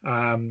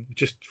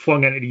 just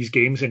flung into these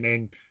games and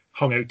then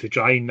hung out to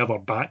dry and never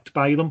backed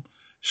by them.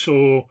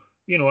 So,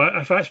 you know,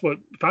 if that's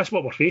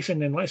what we're facing,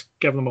 then let's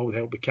give them all the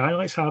help we can.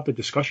 Let's have the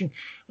discussion.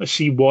 Let's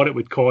see what it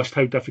would cost,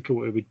 how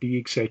difficult it would be,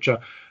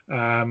 etc.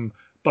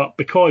 But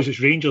because it's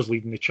Rangers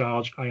leading the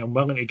charge, I am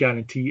willing to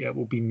guarantee it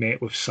will be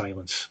met with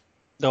silence.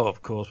 Oh,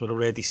 of course. We're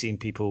already seeing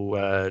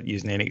people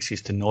using any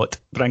excuse to not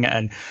bring it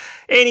in.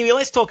 Anyway,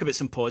 let's talk about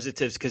some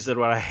positives, because there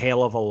were a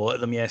hell of a lot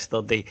of them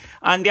yesterday.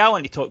 Andy, I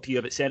want to talk to you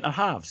about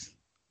centre-halves,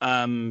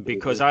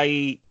 because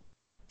I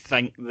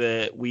think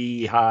that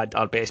we had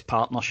our best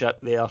partnership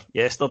there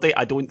yesterday.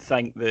 I don't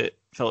think that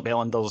Philip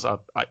Ellender's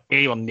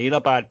anywhere near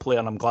a bad player,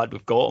 and I'm glad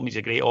we've got him. He's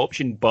a great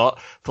option. But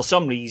for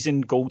some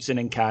reason, Goldson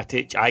and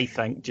Katic, I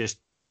think, just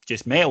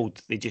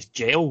meld. They just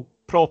gel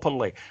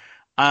properly.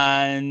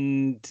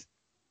 And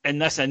in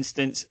this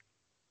instance,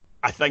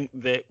 I think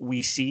that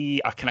we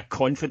see a kind of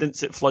confidence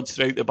that floods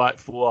throughout the back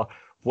four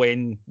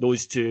when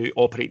those two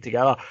operate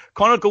together.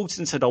 Connor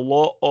Goldson's had a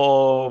lot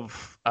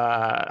of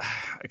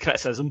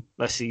criticism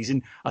this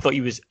season. I thought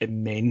he was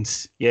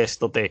immense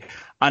yesterday.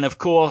 And of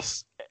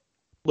course,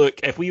 look,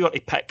 if we were to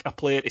pick a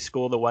player to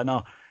score the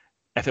winner,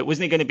 if it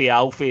wasn't going to be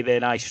Alfie,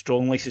 then I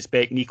strongly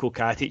suspect Niko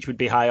Katic would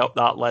be high up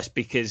that list,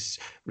 because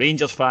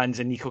Rangers fans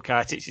and Niko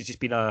Katic has just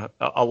been a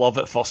love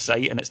at first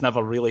sight, and it's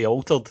never really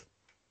altered.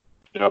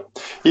 Yeah,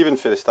 even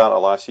for the start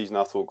of last season,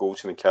 I thought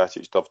Goldson and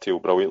Katic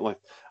dovetailed brilliantly.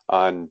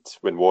 And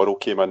when Worrell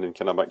came in and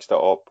kind of mixed it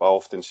up, I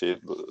often say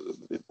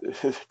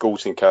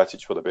Goldson and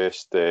Katic were the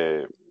best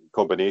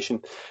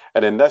combination.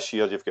 And then this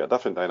year, you've got a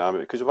different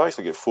dynamic, because we've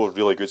actually got four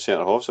really good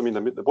centre-halves. I mean,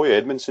 the boy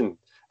Edmondson,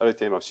 every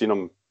time I've seen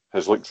him,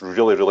 has looked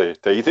really, really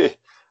tidy.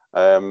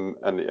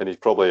 And he's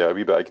probably a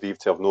wee bit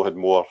aggrieved to have not had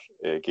more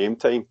game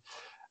time.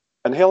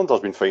 And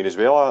Hellender's been fine as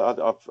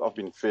well. I've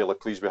been fairly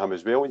pleased with him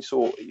as well. And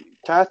so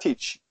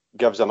Katic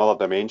gives another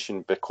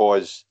dimension,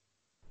 because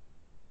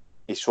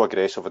he's so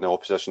aggressive in the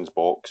opposition's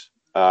box,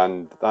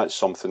 and that's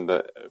something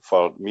that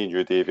for me and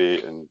you,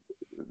 Davey, and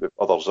the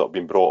others that have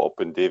been brought up,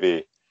 and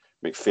Davey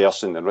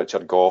McPherson and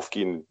Richard Gough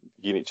giving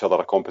each other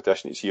a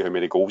competition to see how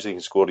many goals they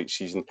can score each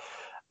season.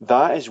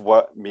 That is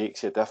what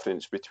makes a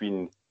difference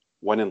between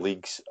winning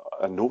leagues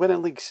and no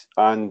winning leagues.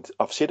 And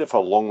I've said it for a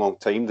long, long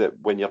time, that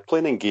when you're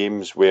playing in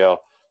games where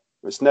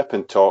it's nip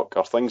and tuck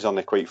or things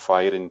aren't quite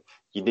firing,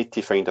 you need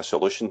to find a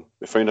solution.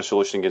 We found a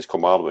solution against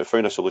Kilmarnock. We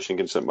found a solution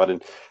against St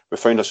Mirren. We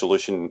found a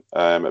solution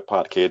at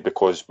Parkhead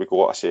because we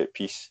got a set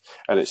piece.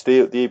 And it's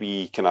they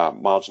wee kind of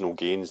marginal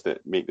gains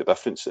that make the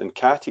difference. And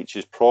Katic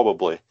is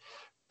probably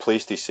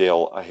placed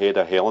himself ahead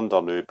of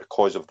Helander now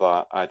because of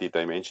that added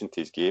dimension to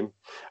his game.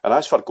 And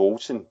as for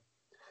Goldson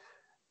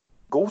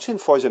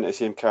falls into the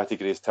same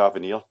category as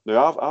Tavernier.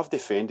 Now, I've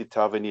defended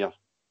Tavernier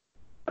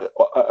at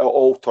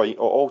all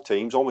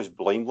times, almost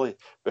blindly,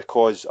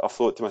 because I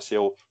thought to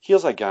myself,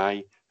 here's a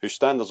guy whose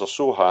standards are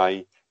so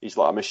high, he's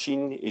like a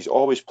machine, he's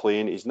always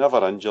playing, he's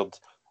never injured,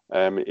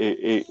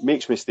 he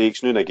makes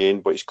mistakes now and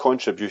again, but his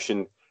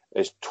contribution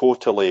is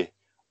totally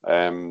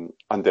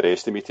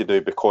underestimated now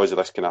because of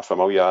this kind of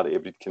familiarity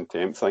with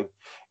contempt thing.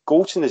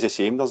 Goldson is the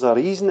same. There's a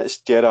reason that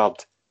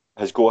Gerrard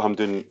has got him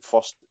doing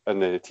first in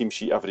the team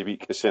sheet every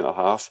week, the centre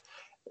half.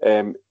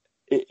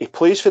 He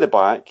plays for the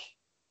back.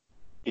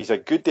 He's a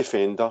good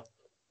defender.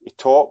 He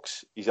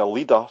talks. He's a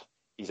leader.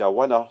 He's a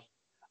winner.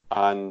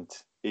 And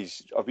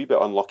he's a wee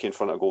bit unlucky in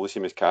front of goal, the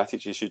same as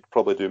Katic. He should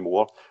probably do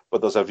more. But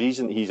there's a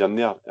reason he's in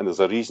there. And there's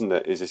a reason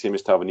that he's the same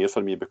as Tavernier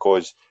for me,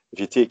 because if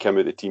you take him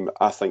out of the team,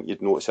 I think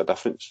you'd notice a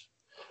difference.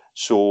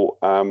 So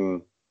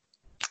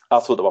I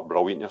thought they were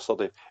brilliant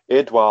yesterday.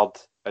 Edouard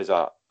is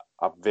a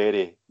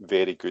very,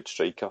 very good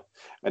striker,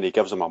 and he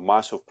gives them a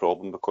massive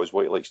problem because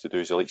what he likes to do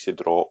is he likes to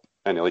drop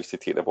and he likes to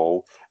take the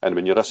ball. And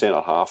when you're a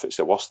centre half, it's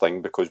the worst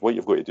thing, because what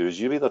you've got to do is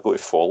you've either got to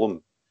follow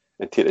him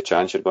and take the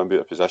chance you're going to be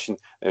out of position,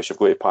 and else you've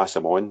got to pass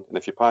him on. And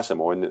if you pass him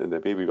on, in the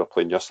way we were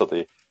playing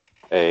yesterday,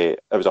 it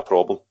was a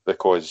problem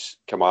because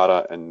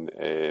Kamara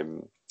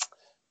and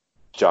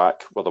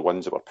Jack were the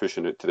ones that were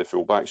pushing out to the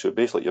fullback. So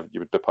basically you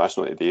would be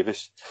passing on to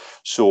Davis.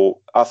 So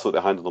I thought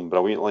they handled them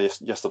brilliantly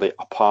yesterday,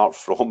 apart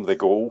from the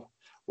goal,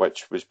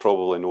 which was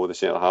probably no the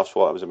centre half's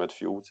fault. It was a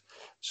midfield.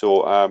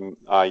 So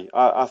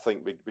I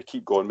think we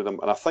keep going with them,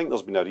 and I think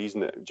there's been a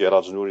reason that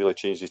Gerrard's not really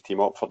changed his team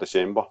up for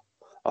December.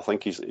 I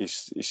think he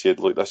said,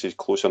 look, this is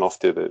close enough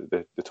to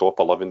the top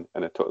 11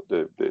 and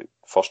the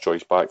first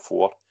choice back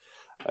four.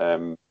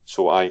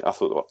 So I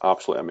thought they were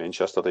absolutely immense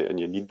yesterday, and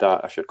you need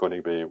that if you're going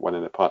to be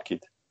winning at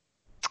Parkhead.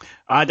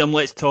 Adam,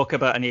 let's talk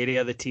about an area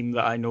of the team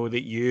that I know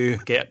that you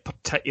get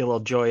particular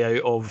joy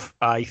out of.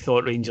 I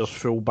thought Rangers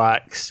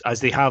fullbacks, as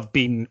they have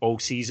been all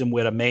season,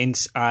 were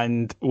immense,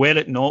 and were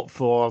it not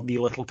for the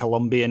little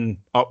Colombian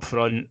up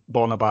front,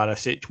 Borna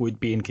Barisic would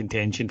be in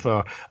contention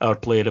for our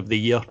Player of the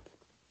Year.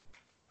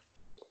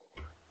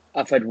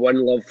 I've had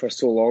one love for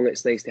so long,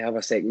 it's nice to have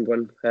a second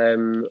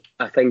one.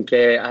 I think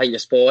you're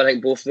spot on. I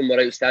think both of them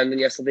were outstanding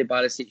yesterday.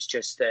 Barisic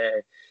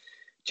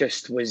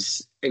just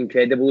was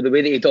incredible. The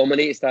way that he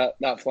dominates that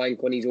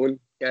flank on his own,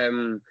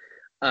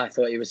 I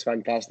thought he was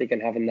fantastic,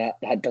 and having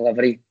that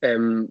delivery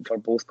for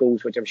both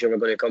goals, which I'm sure we're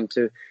going to come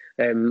to,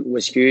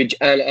 was huge.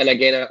 And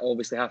again, I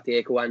obviously have to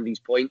echo Andy's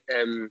point.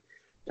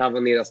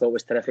 Tavernier, I thought,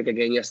 was terrific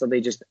again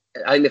yesterday.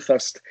 I think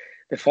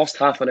the first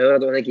half an hour, I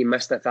don't think he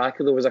missed a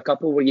tackle. There was a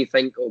couple where you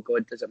think, oh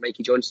God, is it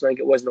Mikey Johnson? I think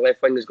it was in the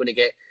left wing was going to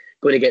get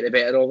the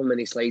better of him, and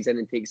he slides in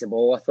and takes the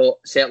ball. I thought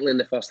certainly in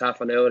the first half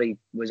an hour he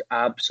was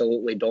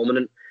absolutely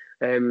dominant.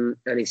 And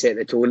he set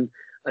the tone.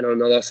 And on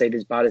the other side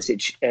is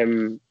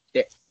Barisic.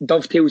 It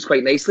dovetails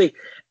quite nicely.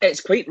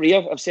 It's quite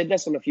rare. I've said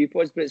this on a few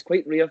pods, but it's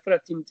quite rare for a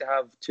team to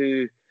have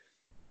two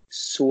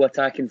so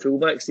attacking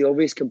fullbacks. The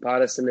obvious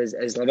comparison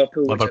is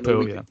Liverpool.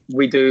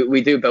 We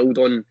do build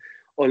on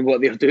what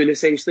they're doing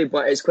essentially,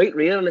 but it's quite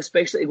rare, and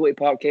especially to go to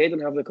Parkhead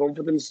and have the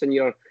confidence in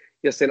your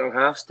centre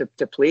halves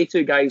to play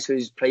two guys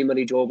whose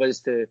primary job is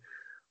to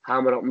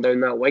hammer up and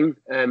down that wing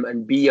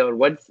and be your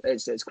width.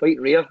 It's quite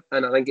rare,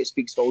 and I think it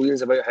speaks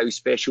volumes about how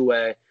special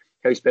the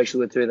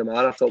two of them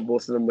are. I thought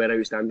both of them were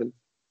outstanding.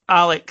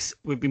 Alex,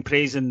 we've been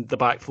praising the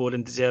back four,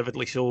 and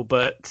deservedly so,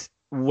 but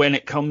when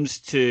it comes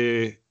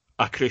to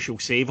a crucial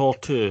save or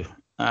two,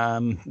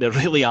 there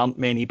really aren't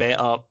many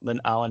better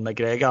than Alan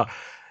McGregor.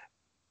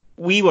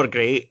 We were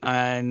great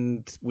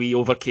and we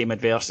overcame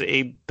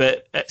adversity,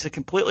 but it's a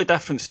completely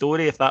different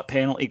story if that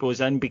penalty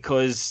goes in,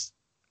 because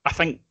I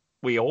think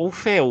we all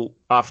felt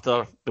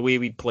after the way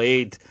we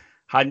played,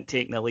 hadn't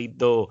taken the lead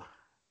though,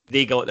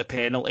 they got the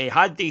penalty.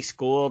 Had they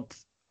scored,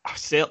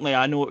 certainly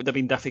I know it would have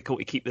been difficult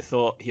to keep the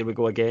thought, here we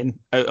go again,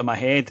 out of my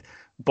head.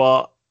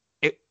 But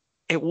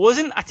it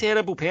wasn't a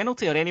terrible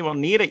penalty or anywhere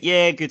near it.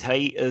 Yeah, good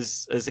height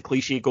as the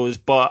cliche goes,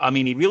 but I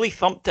mean, he really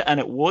thumped it and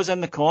it was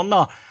in the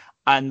corner.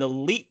 And the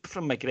leap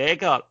from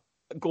McGregor,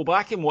 go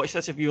back and watch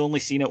this if you've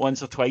only seen it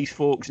once or twice,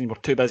 folks, and you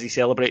were too busy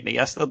celebrating it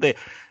yesterday.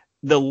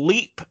 The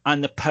leap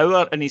and the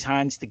power in his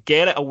hands to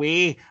get it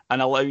away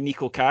and allow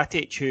Nico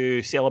Katic,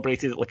 who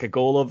celebrated it like a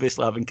goal,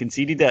 obviously having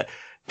conceded it,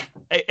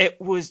 it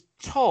was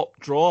top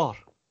drawer.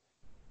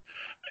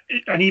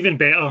 An even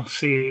better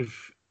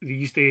save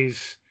these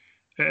days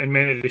in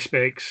many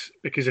respects,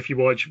 because if you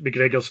watch,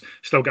 McGregor's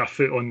still got a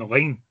foot on the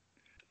line,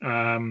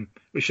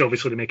 which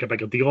obviously they make a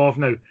bigger deal of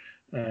now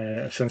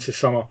since the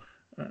summer.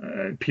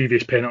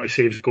 Previous penalty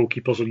saves,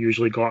 goalkeepers have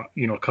usually got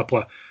a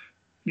couple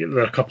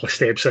of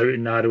steps out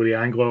and narrow the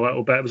angle a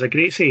little bit. It was a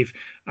great save.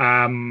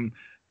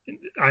 And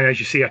as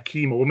you say, a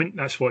key moment,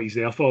 that's what he's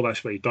there for,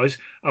 that's what he does.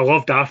 I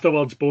loved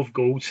afterwards, both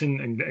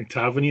Goldson and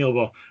Tavernier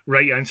were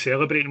right in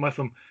celebrating with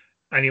him.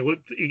 And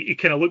he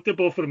kind of looked at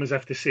both of them as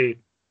if to say,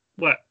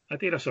 "What? I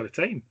do this all the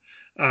time."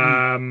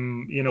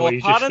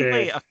 He's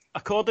apparently, just,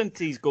 according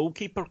to his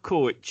goalkeeper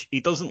coach, he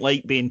doesn't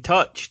like being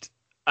touched.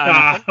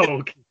 And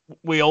okay.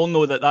 We all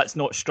know that that's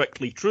not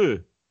strictly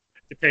true.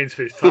 Depends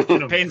who's touching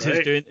him. Depends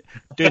who's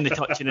doing the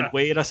touching and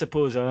where, I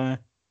suppose.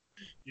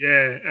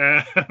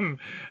 Yeah.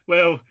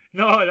 Well,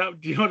 no,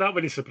 that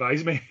wouldn't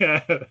surprise me.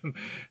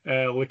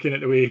 Looking at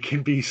the way he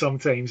can be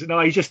sometimes. No,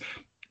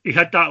 he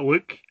had that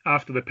look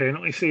after the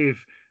penalty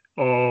save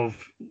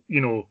of,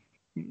 I'm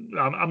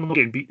not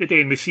getting beat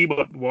today, and we see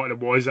what it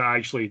was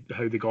actually,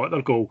 how they got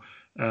their goal,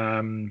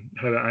 how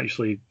it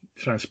actually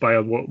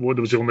transpired, what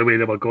was the only way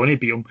they were going to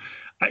beat him.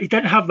 He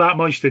didn't have that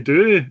much to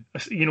do.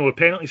 A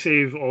penalty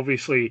save,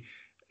 obviously,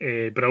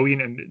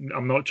 brilliant, and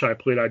I'm not trying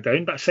to play that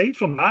down, but aside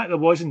from that, there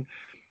wasn't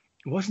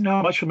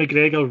that much for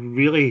McGregor,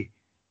 really,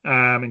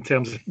 in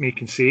terms of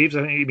making saves.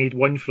 I think he made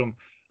one from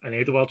an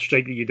Edouard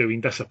strike that you'd have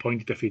been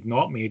disappointed if he'd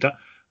not made it.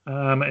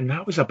 And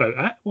that was about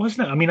it,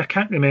 wasn't it? I mean, I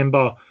can't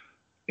remember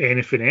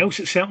anything else.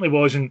 It certainly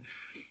wasn't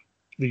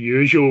the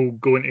usual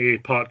going to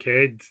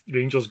Parkhead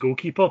Rangers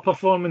goalkeeper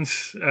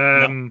performance.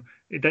 No.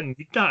 It didn't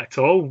need that at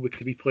all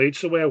because he played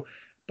so well.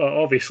 But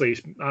obviously,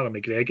 it's Alan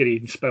McGregor. He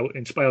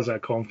inspires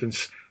that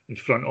confidence in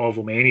front of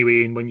him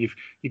anyway. And when you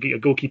get your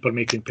goalkeeper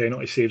making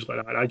penalty saves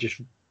like that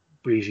just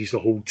raises the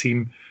whole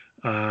team.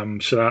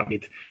 So that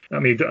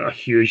made a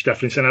huge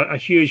difference and a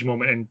huge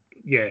moment. And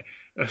yeah,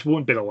 this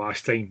won't be the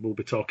last time we'll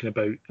be talking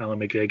about Alan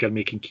McGregor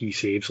making key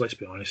saves, let's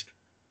be honest.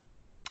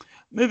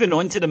 Moving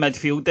on to the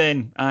midfield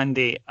then,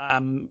 Andy.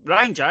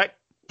 Ryan Jack,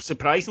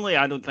 surprisingly,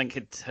 I don't think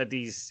had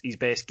his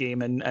best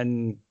game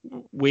and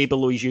way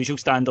below his usual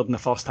standard in the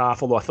first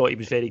half, although I thought he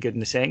was very good in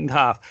the second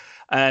half.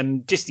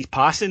 Just his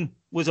passing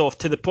was off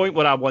to the point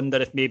where I wonder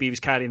if maybe he was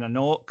carrying a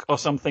knock or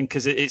something,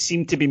 because it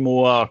seemed to be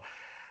more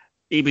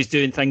he was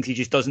doing things he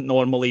just doesn't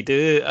normally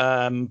do.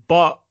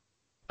 But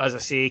as I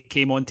say,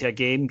 came onto a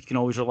game, you can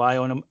always rely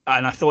on him.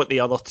 And I thought the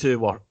other two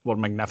were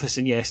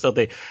magnificent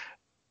yesterday.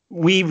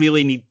 We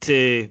really need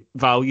to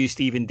value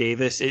Stephen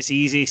Davis. It's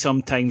easy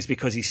sometimes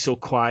because he's so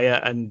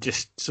quiet and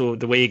just so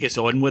the way he gets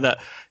on with it.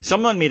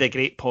 Someone made a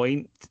great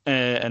point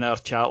in our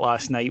chat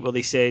last night where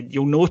they said,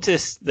 you'll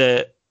notice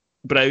that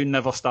Brown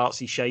never starts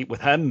his shite with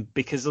him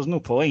because there's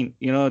no point.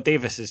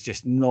 Davis is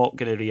just not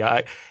going to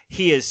react.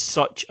 He is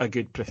such a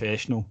good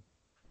professional.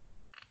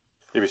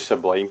 He was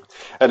sublime,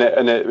 and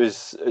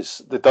it's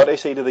the dirty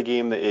side of the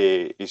game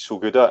that he's so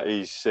good at.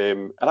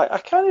 And I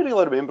can't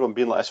really remember him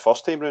being like his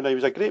first time round. He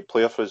was a great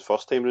player for his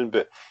first time round,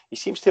 but he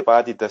seems to have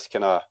added this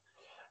kind of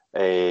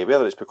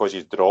whether it's because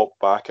he's dropped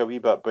back a wee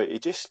bit, but he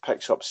just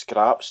picks up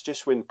scraps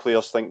just when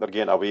players think they're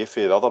getting away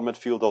from the other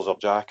midfielders or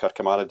Jack or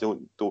Kamara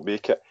don't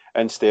make it.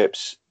 In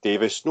steps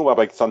Davis, no a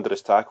big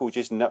thunderous tackle,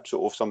 just nips it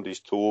off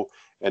somebody's toe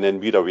and then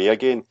we're away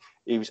again.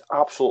 He was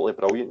absolutely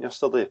brilliant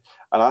yesterday,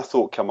 and I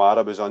thought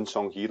Kamara was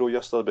unsung hero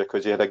yesterday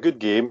because he had a good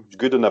game, he was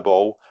good on the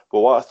ball, but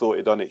what I thought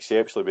he'd done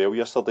exceptionally well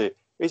yesterday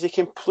is he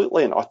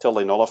completely and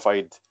utterly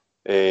nullified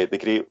the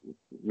great,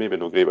 maybe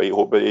no great white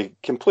hope, but he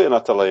completely and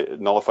utterly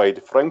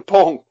nullified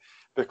Frimpong,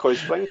 because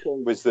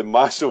Frimpong was the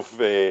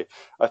massive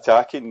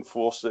attacking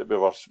force that we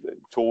were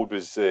told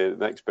was the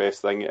next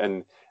best thing,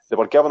 and they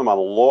were giving him a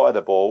lot of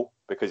the ball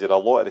because he had a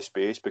lot of the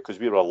space because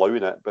we were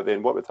allowing it, but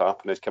then what would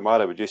happen is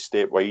Kamara would just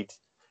step wide.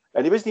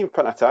 And he wasn't even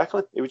putting a tackle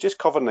in. He was just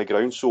covering the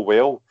ground so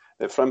well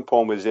that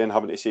Frimpong was then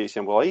having to say to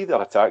him, well, either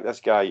attack this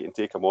guy and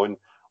take him on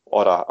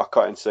or a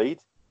cut inside.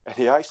 And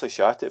he actually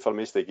shot it for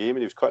most of the game and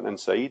he was cutting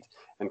inside.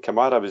 And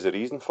Kamara was the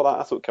reason for that.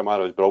 I thought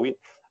Kamara was brilliant.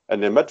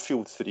 And the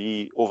midfield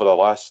three over the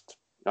last,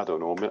 I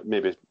don't know,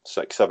 maybe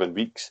 6-7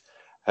 weeks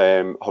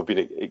have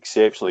been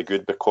exceptionally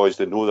good because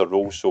they know their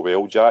roles so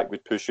well. Jack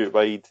would push out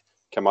wide,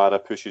 Kamara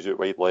pushes out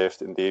wide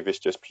left, and Davis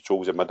just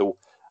patrols the middle.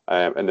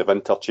 And they've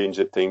interchanged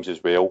at times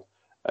as well.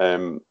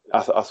 I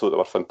thought they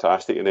were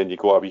fantastic, and then you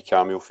got a wee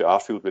cameo for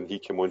Arfield when he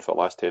came on for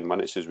the last 10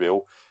 minutes as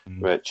well,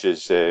 which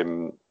is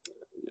the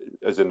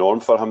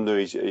norm for him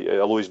now.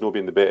 Although he's not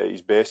been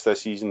his best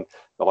this season,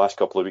 the last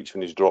couple of weeks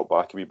when he's dropped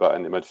back a wee bit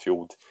in the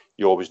midfield,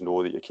 you always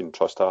know that you can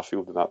trust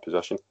Arfield in that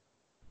position.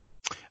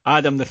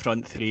 Adam, the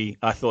front three,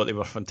 I thought they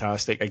were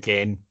fantastic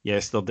again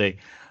yesterday,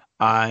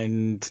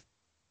 and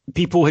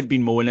people had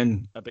been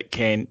moaning about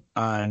Kent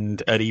and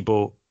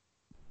Aribo.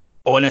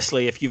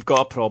 Honestly, if you've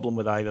got a problem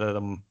with either of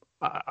them,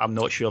 I'm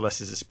not sure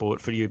this is a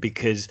sport for you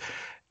because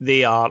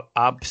they are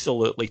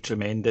absolutely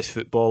tremendous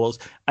footballers.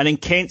 And in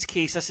Kent's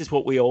case, this is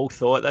what we all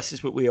thought. This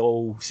is what we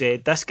all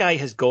said. This guy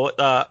has got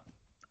that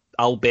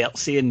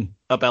Albertsian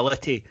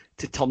ability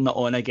to turn it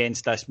on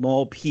against this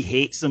mob. He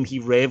hates them. He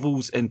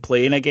revels in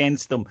playing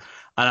against them.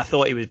 And I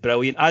thought he was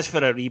brilliant. As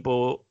for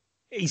Aribo,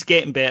 he's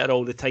getting better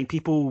all the time.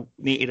 People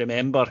need to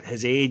remember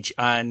his age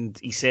and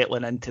he's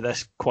settling into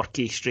this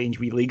quirky, strange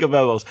wee league of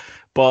ours.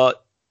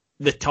 But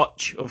the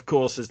touch, of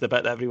course, is the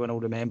bit that everyone will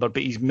remember.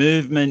 But his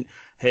movement,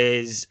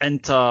 his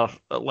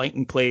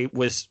interlinking play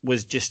was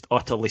just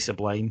utterly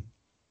sublime.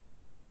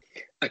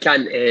 I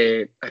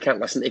can't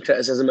listen to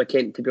criticism of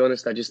Kent, to be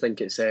honest. I just think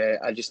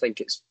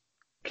it's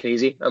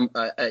crazy.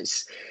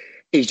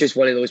 He's just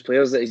one of those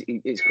players that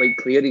it's quite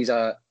clear he's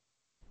a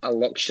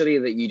luxury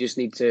that you just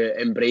need to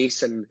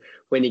embrace. And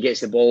when he gets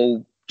the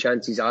ball,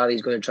 chances are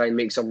he's going to try and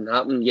make something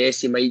happen.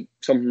 Yes,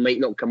 something might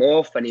not come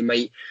off, and he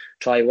might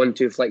try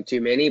 1-2 flick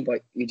too many.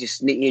 But you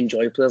just need to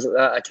enjoy players like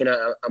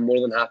that. I'm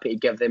more than happy to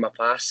give them a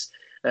pass.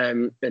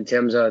 In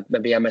terms of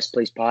maybe a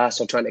misplaced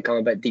pass or trying to come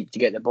a bit deep to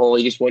get the ball,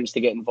 he just wants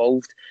to get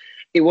involved.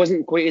 He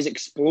wasn't quite as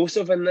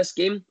explosive in this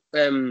game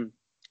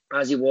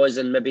as he was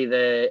in maybe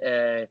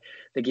the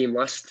game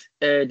last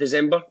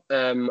December.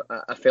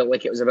 I felt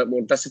like it was a bit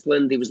more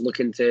disciplined. He was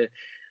looking to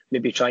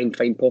maybe try and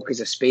find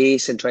pockets of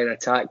space and try and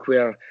attack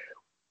where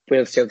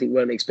Celtic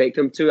weren't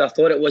expecting him to. I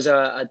thought it was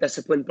a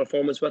disciplined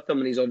performance with him,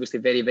 and he's obviously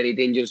very, very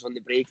dangerous on the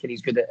break, and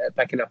he's good at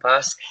picking a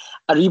pass.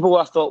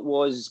 Aribo, I thought,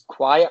 was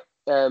quiet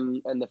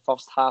in the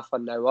first half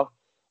an hour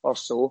or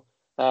so.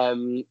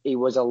 He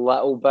was a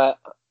little bit...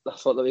 I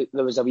thought that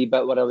there was a wee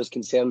bit where I was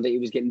concerned that he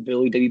was getting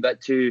bullied a wee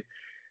bit too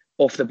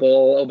off the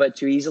ball, a little bit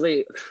too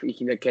easily. You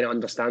can kind of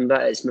understand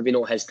that. It's maybe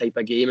not his type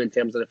of game in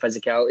terms of the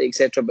physicality,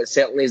 etc. But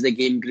certainly as the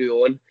game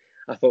grew on,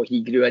 I thought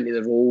he grew into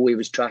the role. He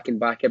was tracking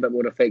back a bit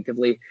more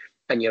effectively.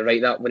 And you're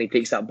right, that when he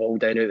takes that ball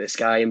down out of the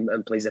sky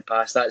and plays the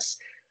pass, that's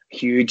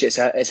huge. It's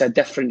a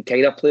different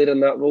kind of player in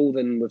that role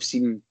than we've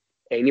seen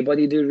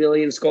anybody do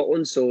really in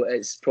Scotland. So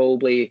it's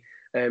probably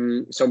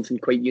something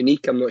quite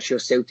unique. I'm not sure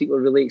Celtic were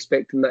really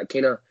expecting that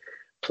kind of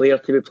player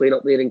to be playing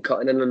up there and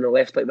cutting in on the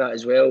left like that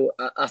as well.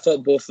 I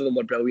thought both of them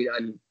were brilliant,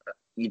 and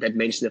you did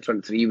mention the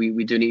front three.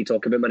 We do need to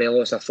talk about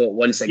Morelos. I thought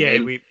once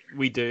again... Yeah,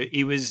 we do.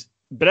 He was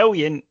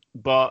brilliant,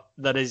 but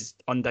there is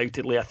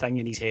undoubtedly a thing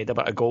in his head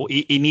about a goal.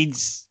 He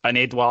needs an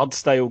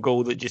Edouard-style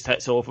goal that just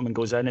hits off him and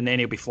goes in, and then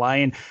he'll be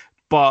flying.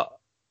 But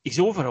his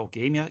overall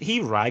game,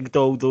 he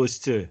ragdolled those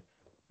two.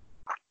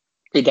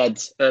 He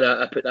did, and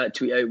I put that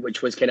tweet out,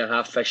 which was kind of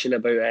half fishing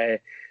about...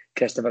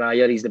 Christopher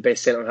Ajer. He's the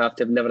best centre-half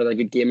to have never had a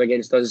good game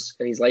against us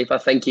in his life. I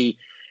think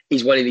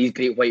he's one of these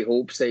great white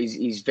hopes that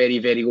he's very,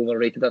 very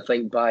overrated, I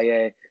think,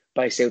 by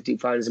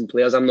Celtic fans and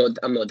players. I'm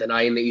not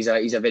denying that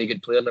he's a very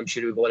good player, and I'm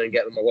sure we'll go on and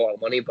get him a lot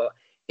of money, but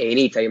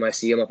any time I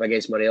see him up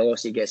against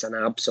Morelos, he gets an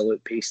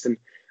absolute pasting.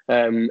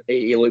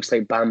 He looks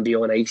like Bambi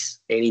on ice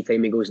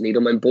anytime he goes near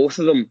him, and both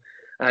of them,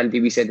 Andy,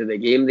 we said at the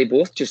game, they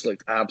both just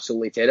looked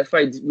absolutely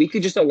terrified. We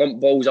could just have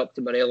lumped balls up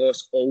to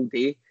Morelos all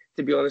day,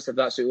 to be honest, if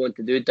that's what we want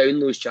to do, down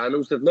those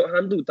channels. They've not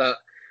handled that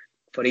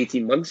for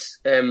 18 months.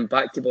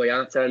 Back to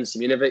Boyata and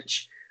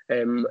Simunovic,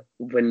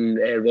 when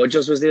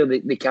Rodgers was there,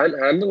 they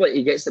can't handle it.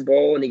 He gets the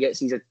ball and he gets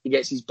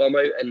his bum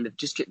out, and they've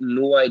just got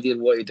no idea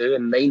what to do.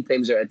 And 9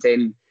 times out of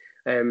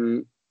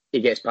 10,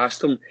 he gets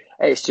past them.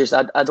 It's just,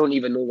 I don't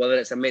even know whether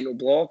it's a mental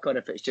block or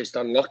if it's just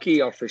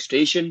unlucky or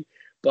frustration.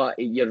 But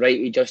you're right,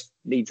 he just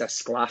needs a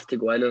sclaff to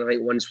go in, and I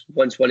think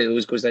once one of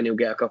those goes in, he'll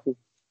get a couple.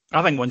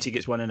 I think once he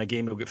gets one in a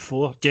game, he'll get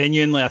 4.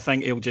 Genuinely, I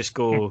think he'll just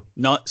go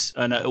nuts,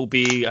 and it'll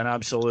be an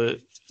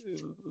absolute,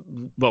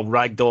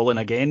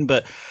 ragdolling again.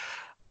 But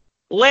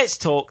let's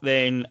talk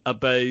then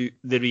about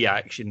the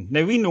reaction.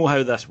 Now, we know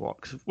how this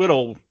works. We're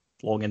all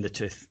long in the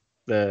tooth,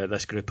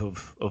 this group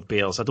of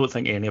Bears. I don't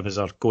think any of us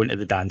are going to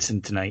the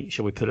dancing tonight,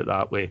 shall we put it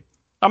that way.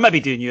 I may be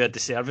doing you a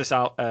disservice,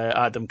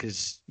 Adam,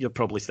 because you're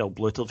probably still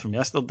bloated from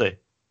yesterday.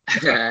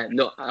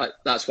 No,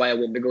 that's why I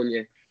won't be going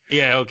yet.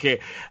 Yeah, okay.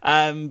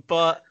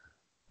 But...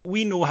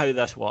 we know how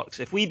this works.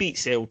 If we beat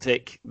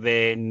Celtic,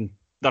 then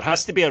there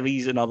has to be a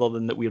reason other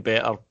than that we're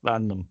better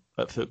than them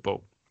at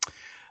football.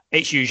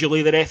 It's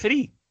usually the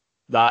referee.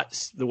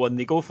 That's the one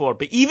they go for.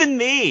 But even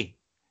they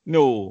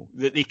know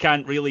that they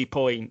can't really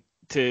point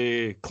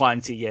to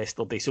Clancy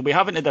yesterday. So we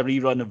haven't had a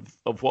rerun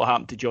of what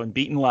happened to John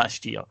Beaton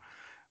last year.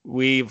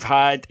 We've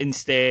had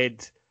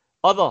instead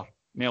other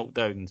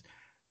meltdowns,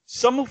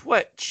 some of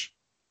which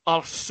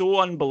are so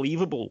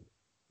unbelievable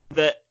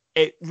that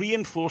it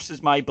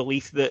reinforces my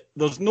belief that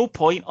there's no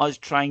point us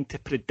trying to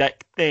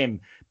predict them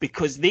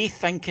because they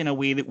think in a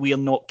way that we are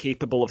not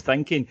capable of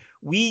thinking.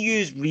 We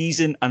use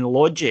reason and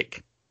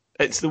logic.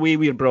 It's the way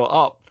we're brought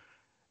up.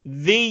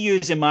 They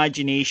use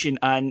imagination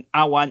and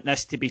I want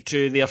this to be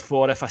true,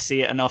 therefore if I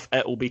say it enough,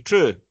 it'll be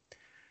true.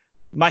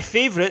 My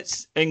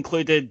favourites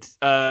included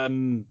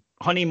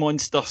Honey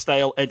Monster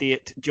style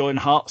idiot John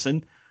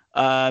Hartson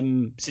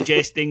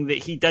suggesting that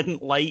he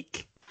didn't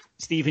like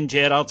Steven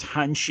Gerrard's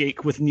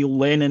handshake with Neil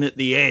Lennon at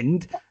the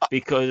end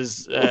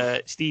because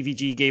Stevie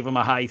G gave him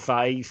a high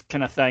five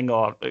kind of thing,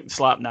 or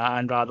slapped in the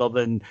hand rather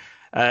than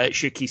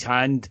shook his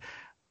hand.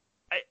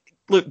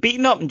 Look,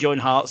 beating up on John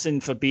Hartson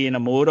for being a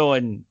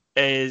moron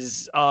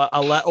is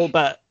a little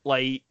bit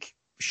like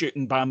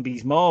shooting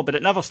Bambi's maw, but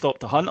it never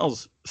stopped the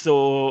Hunters.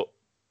 So,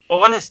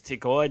 honest to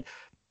God,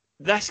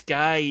 this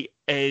guy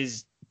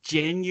is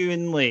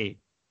genuinely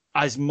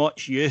as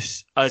much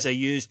use as a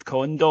used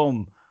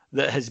condom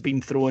that has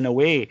been thrown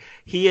away.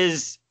 He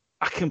is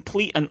a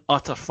complete and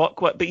utter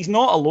fuckwit, but he's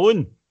not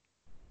alone.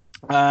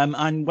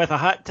 And with a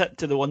hat tip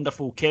to the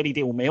wonderful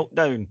Kerrydale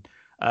Meltdown,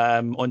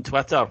 on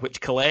Twitter,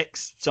 which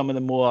collects some of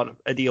the more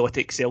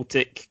idiotic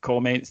Celtic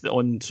comments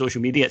on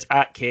social media. It's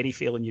at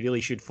Kerryfail, and you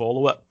really should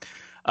follow it.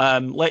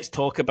 Let's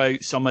talk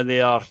about some of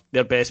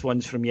their best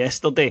ones from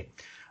yesterday.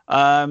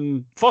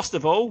 First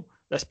of all,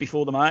 this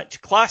before the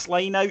match, class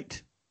line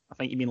out. I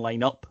think you mean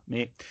line up,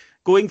 mate.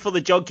 Going for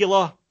the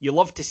jugular. You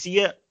love to see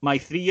it. My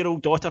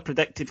 3-year-old daughter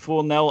predicted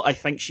 4-0. I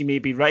think she may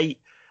be right.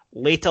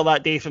 Later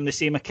that day from the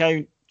same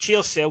account,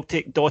 cheers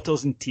Celtic,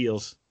 daughters in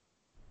tears.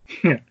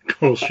 Of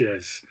course she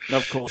is.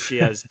 Of course she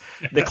is.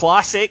 The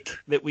classic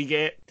that we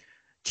get,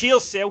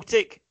 cheers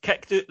Celtic,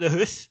 kicked out the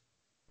hoose.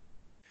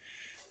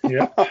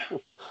 Yeah.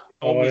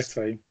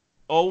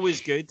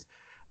 Always good.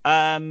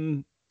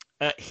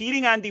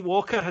 Hearing Andy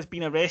Walker has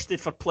been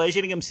arrested for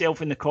pleasuring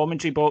himself in the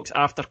commentary box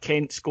after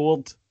Kent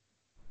scored.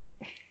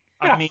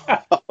 I mean,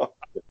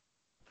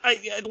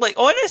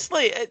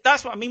 honestly,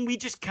 that's what I mean. We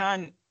just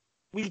can't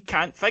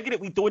figure it.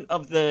 We don't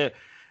have the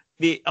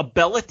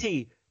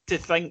ability to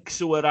think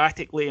so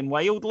erratically and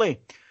wildly.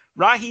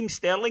 Raheem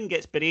Sterling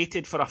gets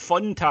berated for a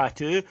fun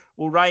tattoo.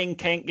 Will Ryan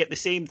Kent get the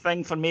same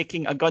thing for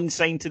making a gun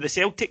sign to the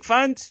Celtic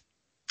fans?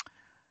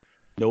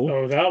 No.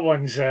 Oh, that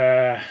one's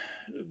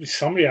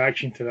some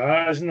reaction to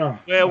that, isn't there?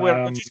 Well,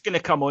 we're just going to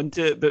come on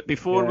to it, but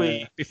before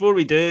we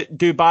do,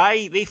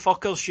 Dubai, they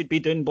fuckers should be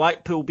doing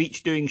Blackpool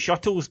Beach doing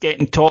shuttles,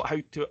 getting taught how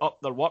to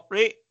up their work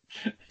rate.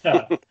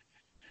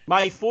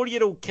 My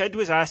 4-year-old kid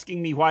was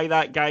asking me why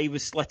that guy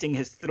was slitting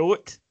his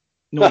throat.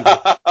 No, he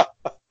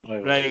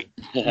wasn't. Right?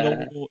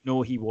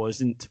 No, he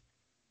wasn't.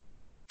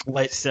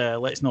 Let's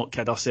not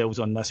kid ourselves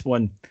on this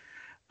one.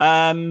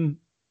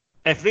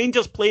 If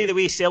Rangers play the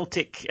way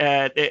Celtic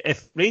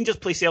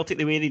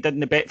the way they did in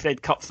the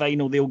Betfred Cup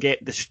final, they'll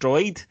get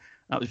destroyed.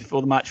 That was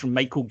before the match from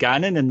Michael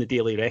Gannon in the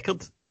Daily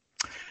Record.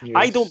 Yes.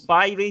 I don't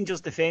buy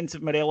Rangers' defence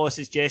of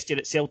Morelos' gesture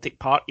at Celtic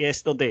Park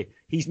yesterday.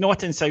 He's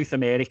not in South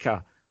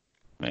America.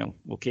 Well,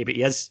 okay, but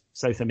he is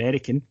South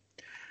American.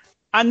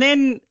 And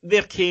then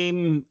there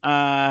came,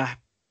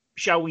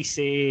 shall we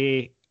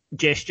say,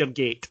 gesture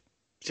gate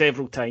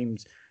several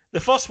times. The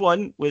first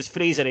one was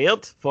Fraser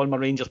Aird, former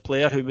Rangers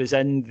player who was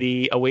in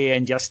the away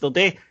end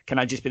yesterday. Can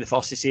I just be the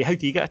first to say, how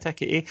do you get a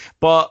ticket, eh?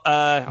 But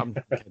I'm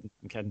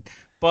kidding.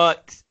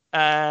 But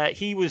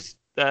he was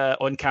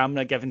on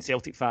camera giving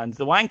Celtic fans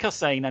the wanker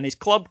sign, and his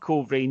club,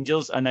 Cove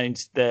Rangers,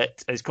 announced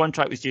that his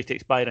contract was due to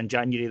expire on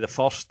January the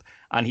 1st,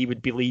 and he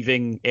would be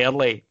leaving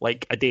early,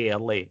 like a day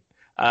early.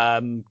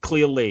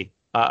 Clearly,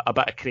 a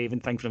bit of craven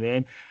thing from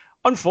them.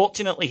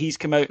 Unfortunately, he's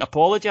come out and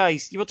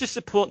apologised. You were just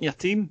supporting your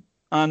team.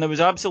 And there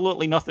was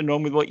absolutely nothing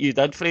wrong with what you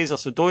did, Fraser.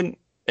 So don't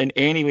in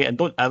any way, and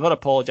don't ever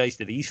apologise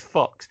to these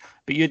fucks.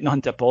 But you had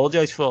nothing to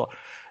apologise for.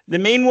 The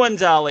main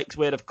ones, Alex,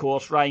 were, of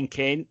course, Ryan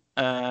Kent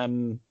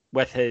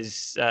with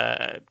his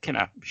kind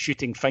of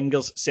shooting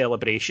fingers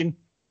celebration.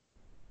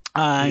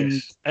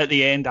 And At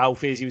the end,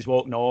 Alfie, as he was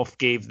walking off,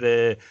 gave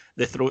the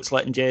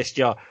throat-slitting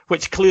gesture,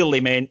 which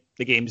clearly meant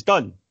the game's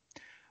done.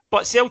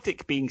 But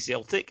Celtic being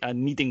Celtic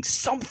and needing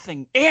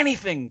something,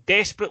 anything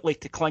desperately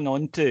to cling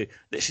on to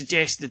that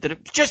suggested that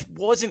it just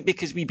wasn't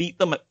because we beat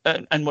them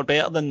and were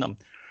better than them,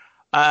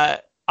 are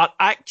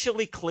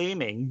actually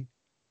claiming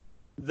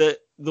that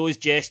those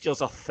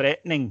gestures are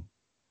threatening.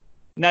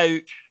 Now,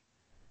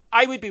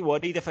 I would be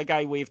worried if a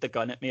guy waved a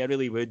gun at me, I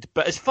really would.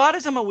 But as far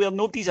as I'm aware,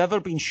 nobody's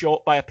ever been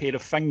shot by a pair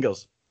of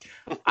fingers.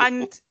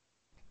 And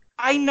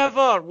I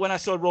never, when I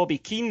saw Robbie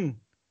Keane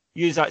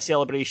use that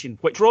celebration,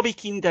 which Robbie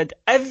Keane did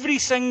every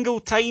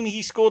single time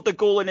he scored a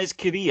goal in his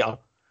career,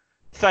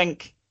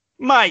 think,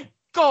 my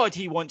God,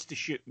 he wants to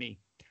shoot me.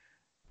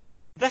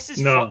 This is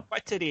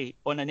fuckwittery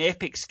on an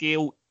epic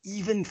scale,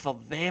 even for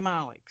them,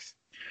 Alex.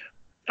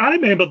 I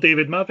remember,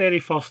 David, my very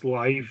first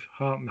live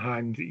Heart and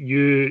Hand,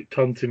 you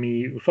turned to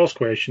me, the first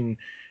question,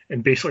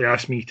 and basically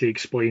asked me to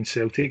explain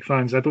Celtic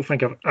fans. I don't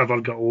think I've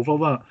ever got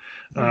over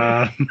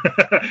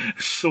that.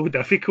 So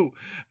difficult.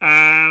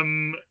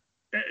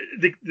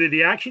 The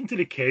reaction to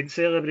the Kent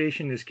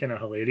celebration is kind of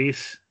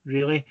hilarious,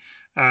 really.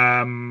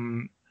 My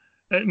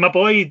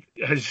boy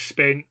has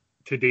spent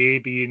today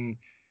being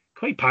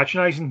quite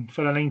patronising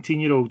for a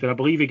 19-year-old, and I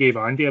believe he gave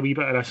Andy a wee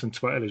bit of this on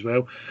Twitter as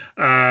well,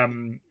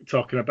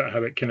 talking about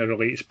how it kind of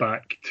relates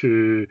back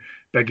to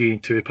Biggie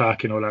and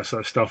Tupac and all that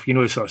sort of stuff. You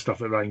know, the sort of stuff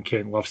that Ryan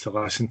Kent loves to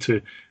listen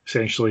to,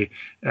 essentially,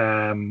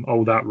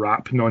 all that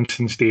rap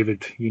nonsense,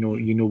 David. You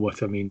know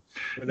what I mean.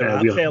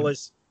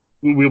 Fellas.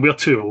 We're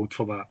too old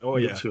for that. Oh,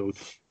 yeah. We're too old.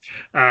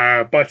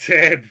 But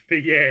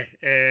yeah,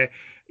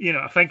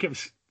 I think it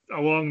was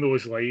along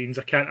those lines.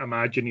 I can't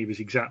imagine he was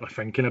exactly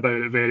thinking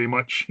about it very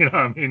much. You know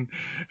what I mean?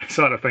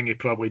 Sort of thing he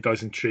probably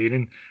does in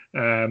training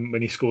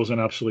when he scores an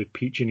absolute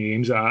peach and he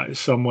aims at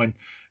someone.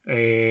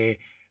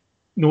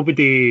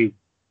 Nobody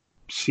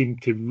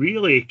seemed to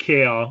really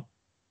care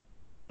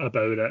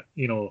about it.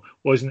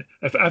 Wasn't.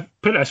 If I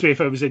put it this way,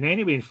 if it was in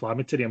any way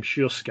inflammatory, I'm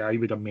sure Sky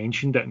would have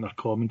mentioned it in their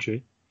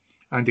commentary.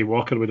 Andy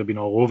Walker would have been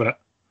all over it.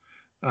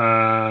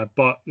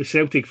 But the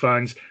Celtic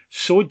fans,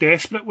 so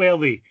desperate were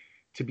they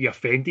to be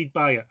offended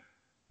by it,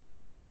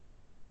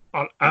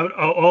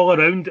 all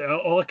around.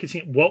 All I could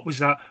say, what was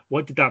that?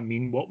 What did that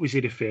mean? What was he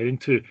referring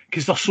to?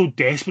 Because they're so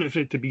desperate for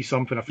it to be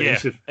something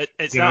offensive. Yeah,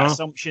 it's that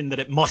assumption that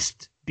it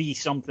must be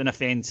something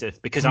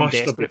offensive because I'm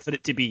desperate for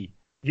it to be.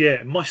 Yeah,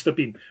 it must have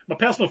been. My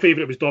personal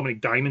favourite was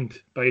Dominic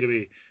Diamond, by the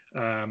way,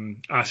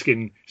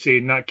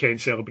 saying that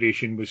Kent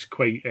celebration was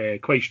quite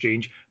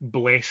strange.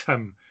 Bless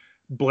him.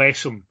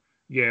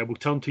 Yeah, we'll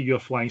turn to your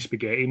flying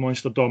spaghetti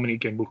monster,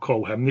 Dominic, and we'll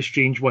call him the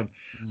strange one.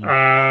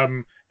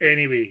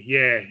 Anyway,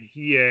 yeah,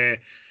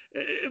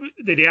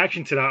 the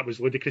reaction to that was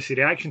ludicrous. The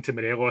reaction to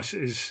Morelos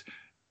is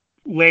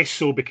less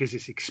so because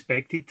it's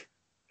expected,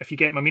 if you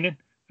get my meaning.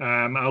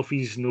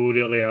 Alfie's not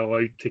really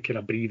allowed to kind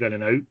of breathe in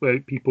and out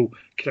without people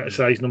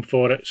criticising him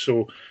for it.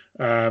 So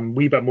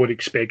wee bit more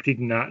expected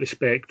in that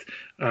respect.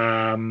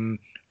 I'm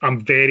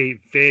very,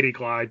 very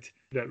glad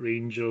that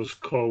Rangers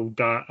called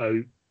that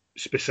out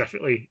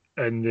specifically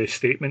in the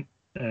statement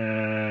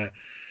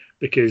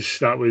because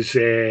that was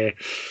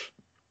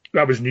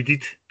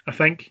needed. I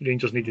think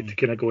Rangers needed to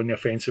kind of go in the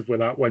offensive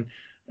with that one,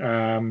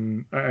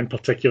 in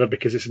particular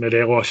because it's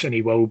Morelos and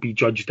he will be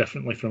judged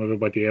differently from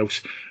everybody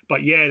else.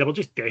 But yeah, they were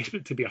just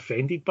desperate to be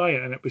offended by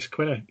it, and it was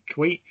quite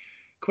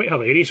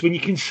hilarious when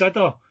you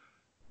consider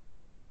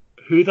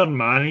who their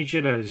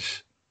manager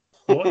is,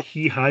 what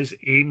he has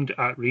aimed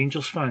at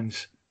Rangers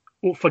fans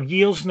for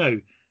years now,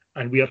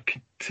 and we are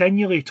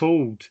continually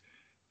told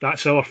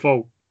that's our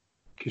fault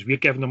because we're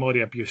giving him all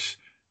the abuse,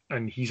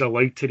 and he's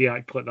allowed to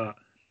react like that.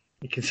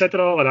 You consider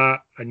all of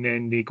that, and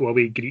then they go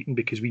away greeting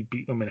because we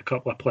beat them and a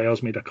couple of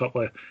players made a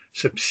couple of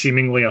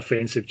seemingly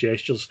offensive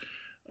gestures.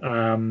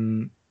 I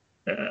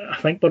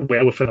think we're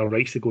well within our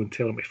rights to go and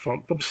tell them to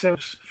fuck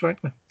themselves,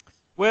 frankly.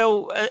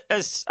 Well,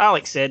 as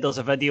Alex said, there's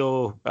a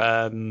video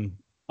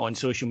on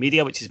social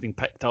media which has been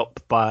picked up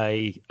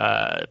by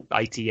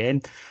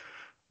ITN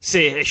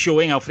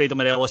showing Alfredo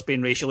Morelos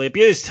being racially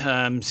abused.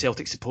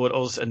 Celtic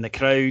supporters in the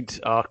crowd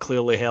are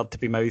clearly heard to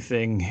be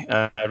mouthing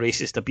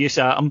racist abuse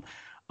at him.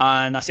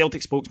 And a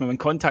Celtic spokesman, when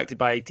contacted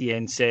by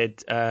ITN,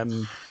 said,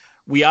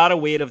 we are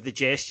aware of the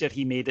gesture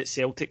he made at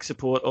Celtic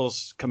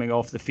supporters coming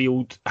off the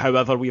field.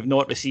 However, we have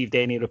not received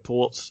any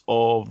reports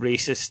of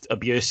racist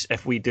abuse.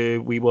 If we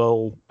do, we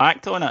will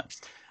act on it.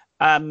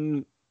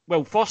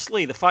 Well,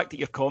 firstly, the fact that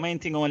you're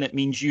commenting on it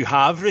means you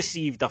have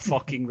received a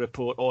fucking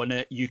report on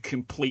it, you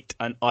complete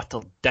and utter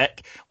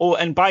dick. Oh,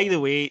 and by the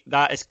way,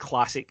 that is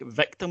classic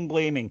victim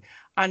blaming.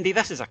 Andy,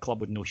 this is a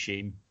club with no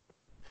shame.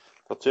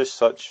 They're just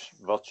such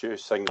virtue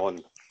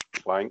signaling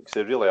wanks.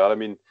 They really are. I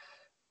mean,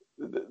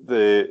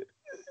 there's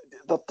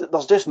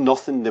just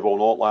nothing they will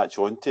not latch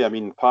onto. I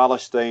mean,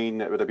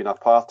 Palestine, it would have been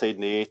apartheid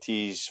in the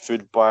 80s,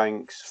 food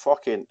banks,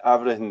 fucking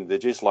everything. They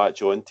just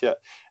latch onto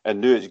it. And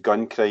now it's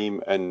gun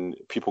crime and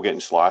people getting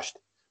slashed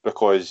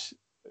because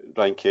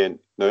Brian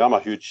Kent. Now, I'm a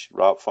huge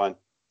rap fan.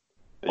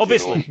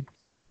 Obviously. You know.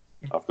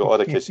 I've got all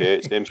the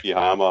cassettes, MC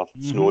Hammer,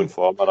 Snow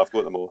Informer, I've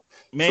got them all.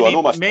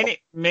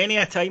 Many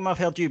a time I've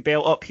heard you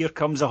belt up Here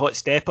Comes a Hot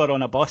Stepper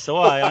on a bus.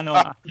 Oh, I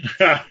know.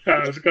 I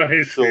was going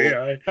to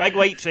say, big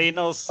white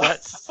trainers,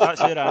 that's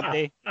your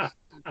Andy.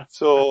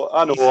 So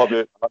I know all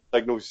about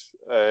signals,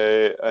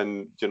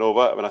 and do you know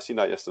what? When I seen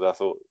that yesterday, I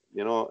thought,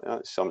 you know,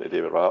 that's something to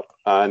do with rap.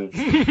 And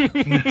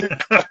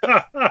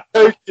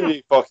how can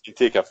you fucking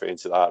take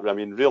offence at that? I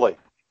mean, really,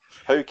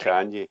 how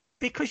can you?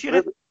 Because you're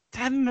a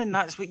Tim and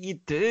that's what you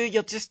do.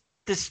 You're just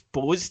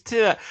disposed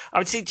to it. I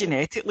would say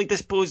genetically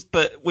disposed,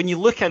 but when you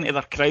look into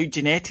their crowd,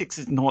 genetics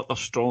is not their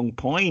strong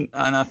point,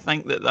 and I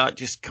think that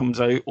just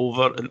comes out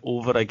over and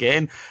over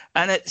again.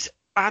 And it's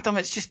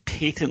just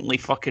patently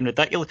fucking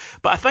ridiculous.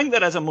 But I think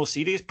there is a more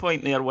serious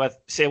point there with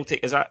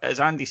Celtic, as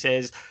Andy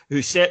says,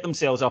 who set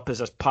themselves up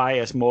as a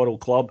pious, moral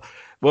club.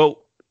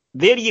 Well,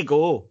 there you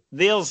go.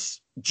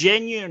 There's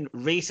genuine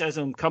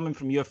racism coming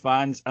from your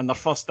fans, and their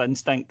first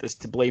instinct is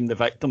to blame the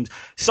victims.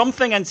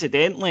 Something,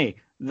 incidentally,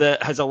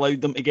 that has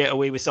allowed them to get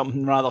away with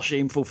something rather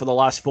shameful for the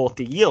last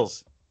 40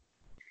 years.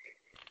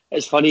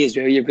 It's funny as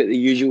well. You've got the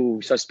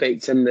usual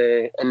suspects in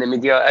the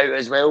media out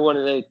as well. One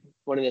of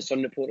the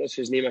Sun reporters,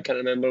 whose name I can't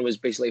remember, was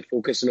basically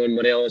focusing on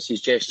Morelos'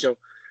 gesture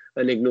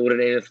and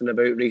ignoring anything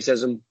about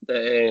racism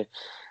that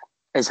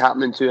is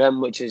happening to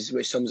him, which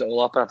sums it all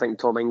up. I think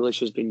Tom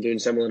English has been doing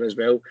similar as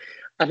well.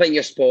 I think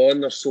you're spot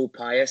on. They're so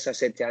pious. I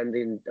said to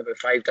Andy on about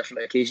 5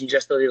 different occasions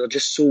yesterday, they're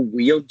just so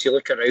weird. You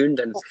look around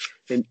and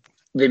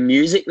the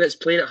music that's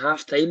playing at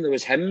half time, there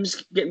was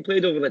hymns getting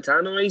played over the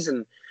tannoys,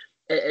 and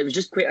it was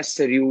just quite a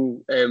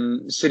surreal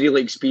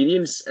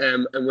experience.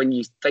 And when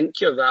you think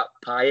you're that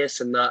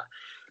pious and that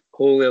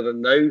holier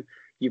than thou,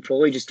 you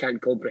probably just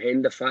can't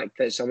comprehend the fact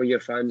that some of your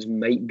fans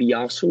might be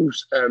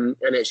arseholes. And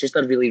it's just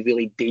a really,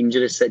 really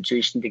dangerous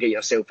situation to get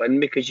yourself in,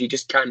 because you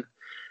just can't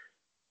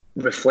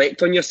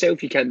reflect on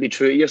yourself. You can't be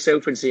true to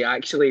yourself and say,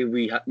 actually,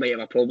 we might have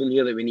a problem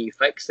here that we need to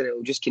fix, and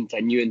it'll just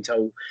continue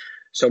until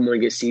someone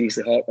gets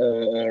seriously hurt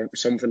or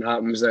something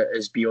happens that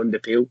is beyond the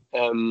pale.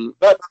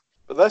 But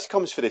this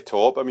comes from the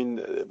top. I mean,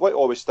 what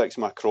always sticks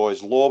in my craw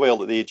is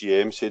Lowell at the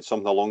AGM said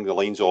something along the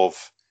lines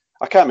of,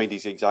 I can't remember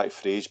his exact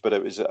phrase, but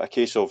it was a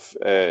case of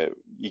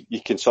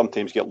you can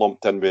sometimes get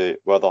lumped in with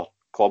other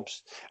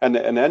clubs. And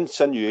the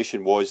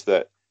insinuation was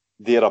that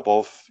they're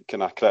above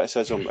kind of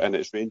criticism, and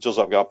it's Rangers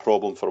that have got a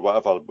problem for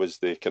whatever was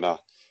the kind of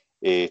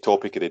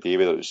topic of the day,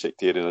 whether it was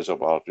sectarianism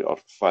or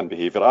fan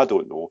behaviour, I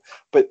don't know.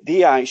 But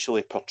they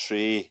actually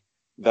portray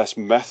this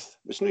myth.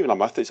 It's not even a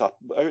myth, it's an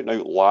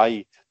out-and-out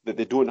lie that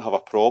they don't have a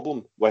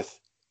problem with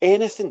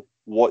anything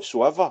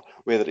whatsoever,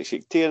 whether it's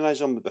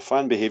sectarianism, the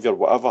fan behaviour,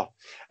 whatever.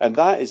 And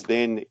that is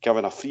then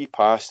given a free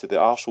pass to the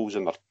arseholes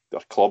in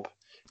their club,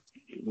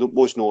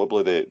 most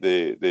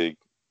notably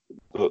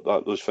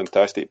those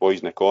fantastic boys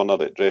in the corner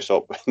that dress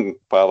up in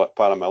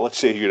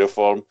paramilitary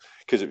uniform,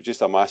 because it was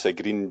just a massive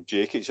green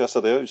jackets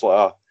yesterday. It was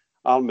like a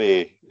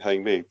army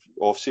hanging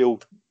off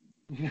sale.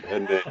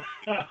 And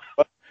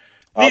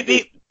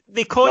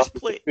they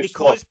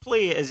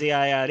cosplay as the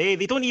IRA.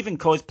 They don't even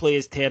cosplay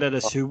as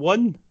terrorists who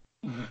won.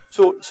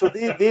 So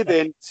they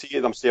then say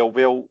to themselves,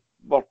 well,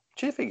 we're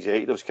chief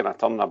executives kind of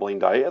turning a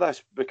blind eye to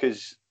this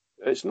because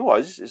it's not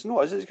us that's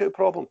got a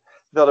problem.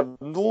 There are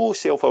no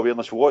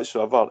self-awareness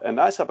whatsoever, and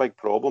that's a big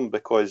problem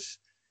because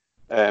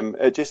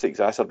it just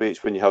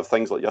exacerbates when you have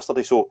things like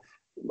yesterday. So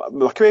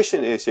my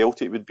question to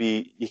Celtic would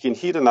be, you can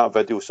hear in that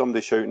video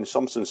somebody shouting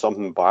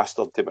something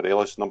bastard to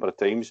Morelos a number of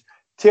times.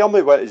 Tell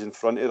me what is in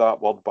front of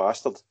that word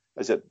bastard.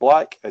 Is it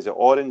black? Is it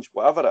orange?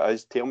 Whatever it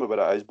is, tell me what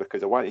it is,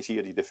 because I want to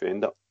hear you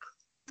defend it.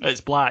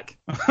 It's black.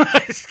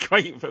 It's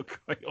quite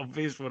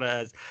obvious what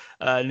it is.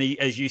 And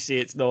as you say,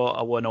 it's not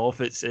a one-off.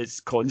 It's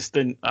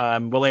constant.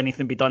 Will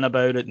anything be done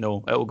about it?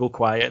 No. It will go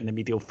quiet and the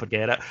media will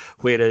forget it.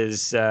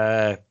 Whereas,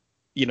 there's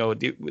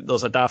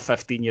a daft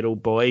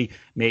 15-year-old boy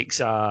makes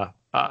a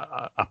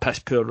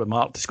piss-poor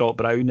remark to Scott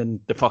Brown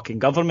and the fucking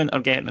government are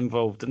getting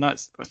involved. And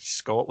that's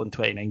Scotland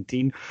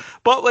 2019.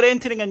 But we're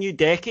entering a new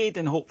decade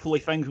and hopefully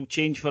things will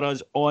change for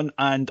us on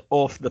and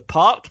off the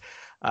park.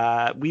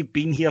 We've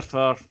been here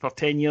for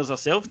 10 years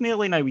ourselves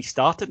nearly now. We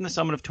started in the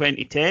summer of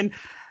 2010.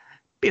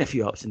 Been a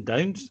few ups and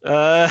downs,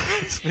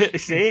 it's fair to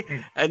say,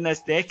 in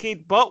this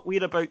decade. But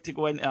we're about to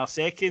go into our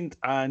second,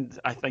 and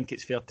I think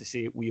it's fair to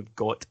say we've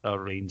got our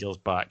Rangers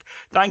back.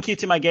 Thank you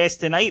to my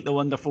guest tonight, the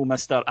wonderful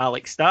Mr.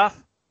 Alex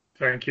Staff.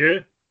 Thank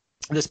you.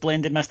 The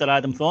splendid Mr.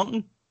 Adam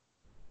Thornton.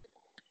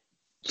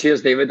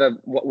 Cheers, David.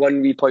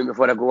 One wee point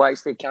before I go.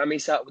 Actually,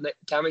 Cammy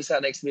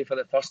sat next to me for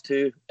the first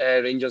two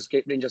Rangers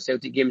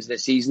Celtic games of the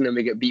season, and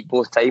we get beat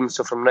both times.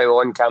 So from now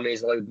on, Cammy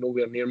is allowed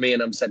nowhere near me,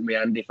 and I'm sitting with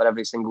Andy for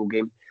every single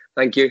game.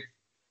 Thank you.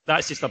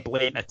 That's just a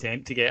blatant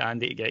attempt to get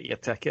Andy to get your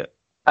ticket.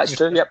 That's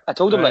true. Yep, I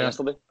told him that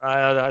yesterday.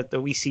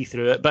 We see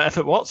through it, but if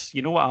it works,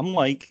 you know what I'm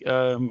like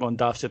on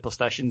daft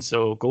superstition.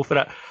 So go for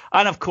it.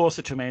 And of course,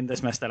 the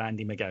tremendous Mr.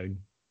 Andy McGowan.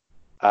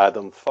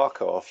 Adam,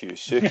 fuck off, you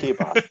Suki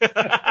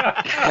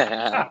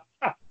bastard.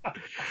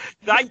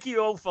 Thank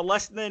you all for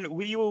listening.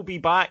 We will be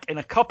back in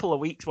a couple of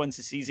weeks once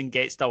the season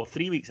gets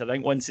 3 weeks, I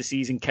think, once the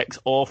season kicks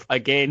off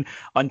again.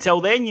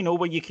 Until then,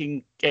 where you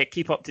can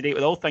keep up to date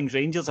with all things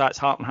Rangers, that's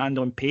Heart and Hand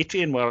on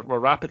Patreon. We're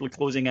rapidly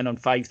closing in on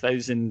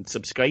 5,000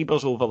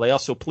 subscribers over there,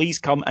 so please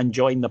come and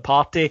join the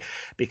party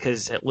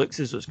because it looks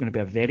as though it's going to be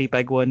a very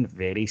big one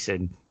very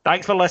soon.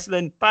 Thanks for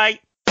listening.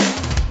 Bye.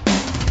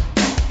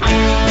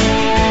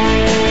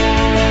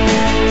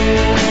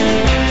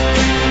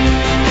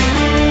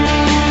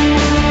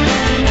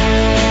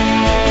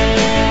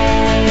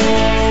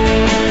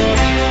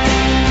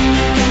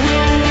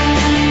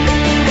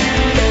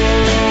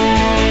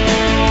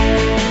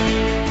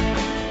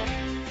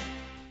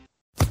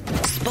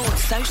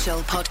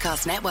 Social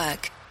Podcast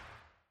Network.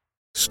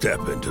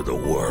 Step into the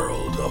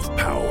world of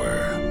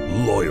power,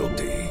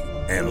 loyalty,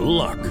 and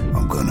luck.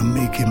 I'm gonna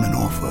make him an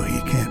offer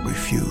he can't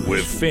refuse.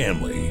 With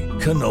family,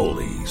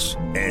 cannolis,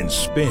 and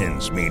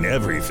spins mean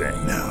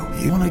everything. Now,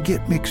 you wanna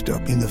get mixed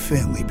up in the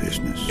family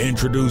business.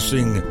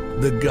 Introducing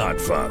The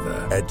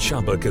Godfather at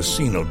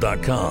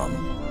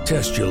ChumbaCasino.com.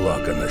 Test your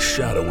luck in the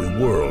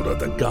shadowy world of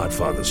The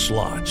Godfather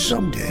slot.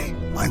 Someday,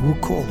 I will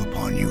call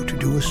upon you to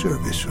do a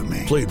service for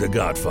me. Play The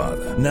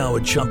Godfather, now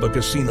at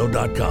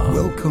ChumbaCasino.com.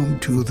 Welcome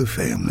to the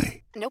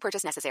family. No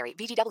purchase necessary.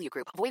 VGW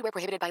Group. Void where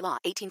prohibited by law.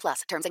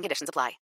 18+. Terms and conditions apply.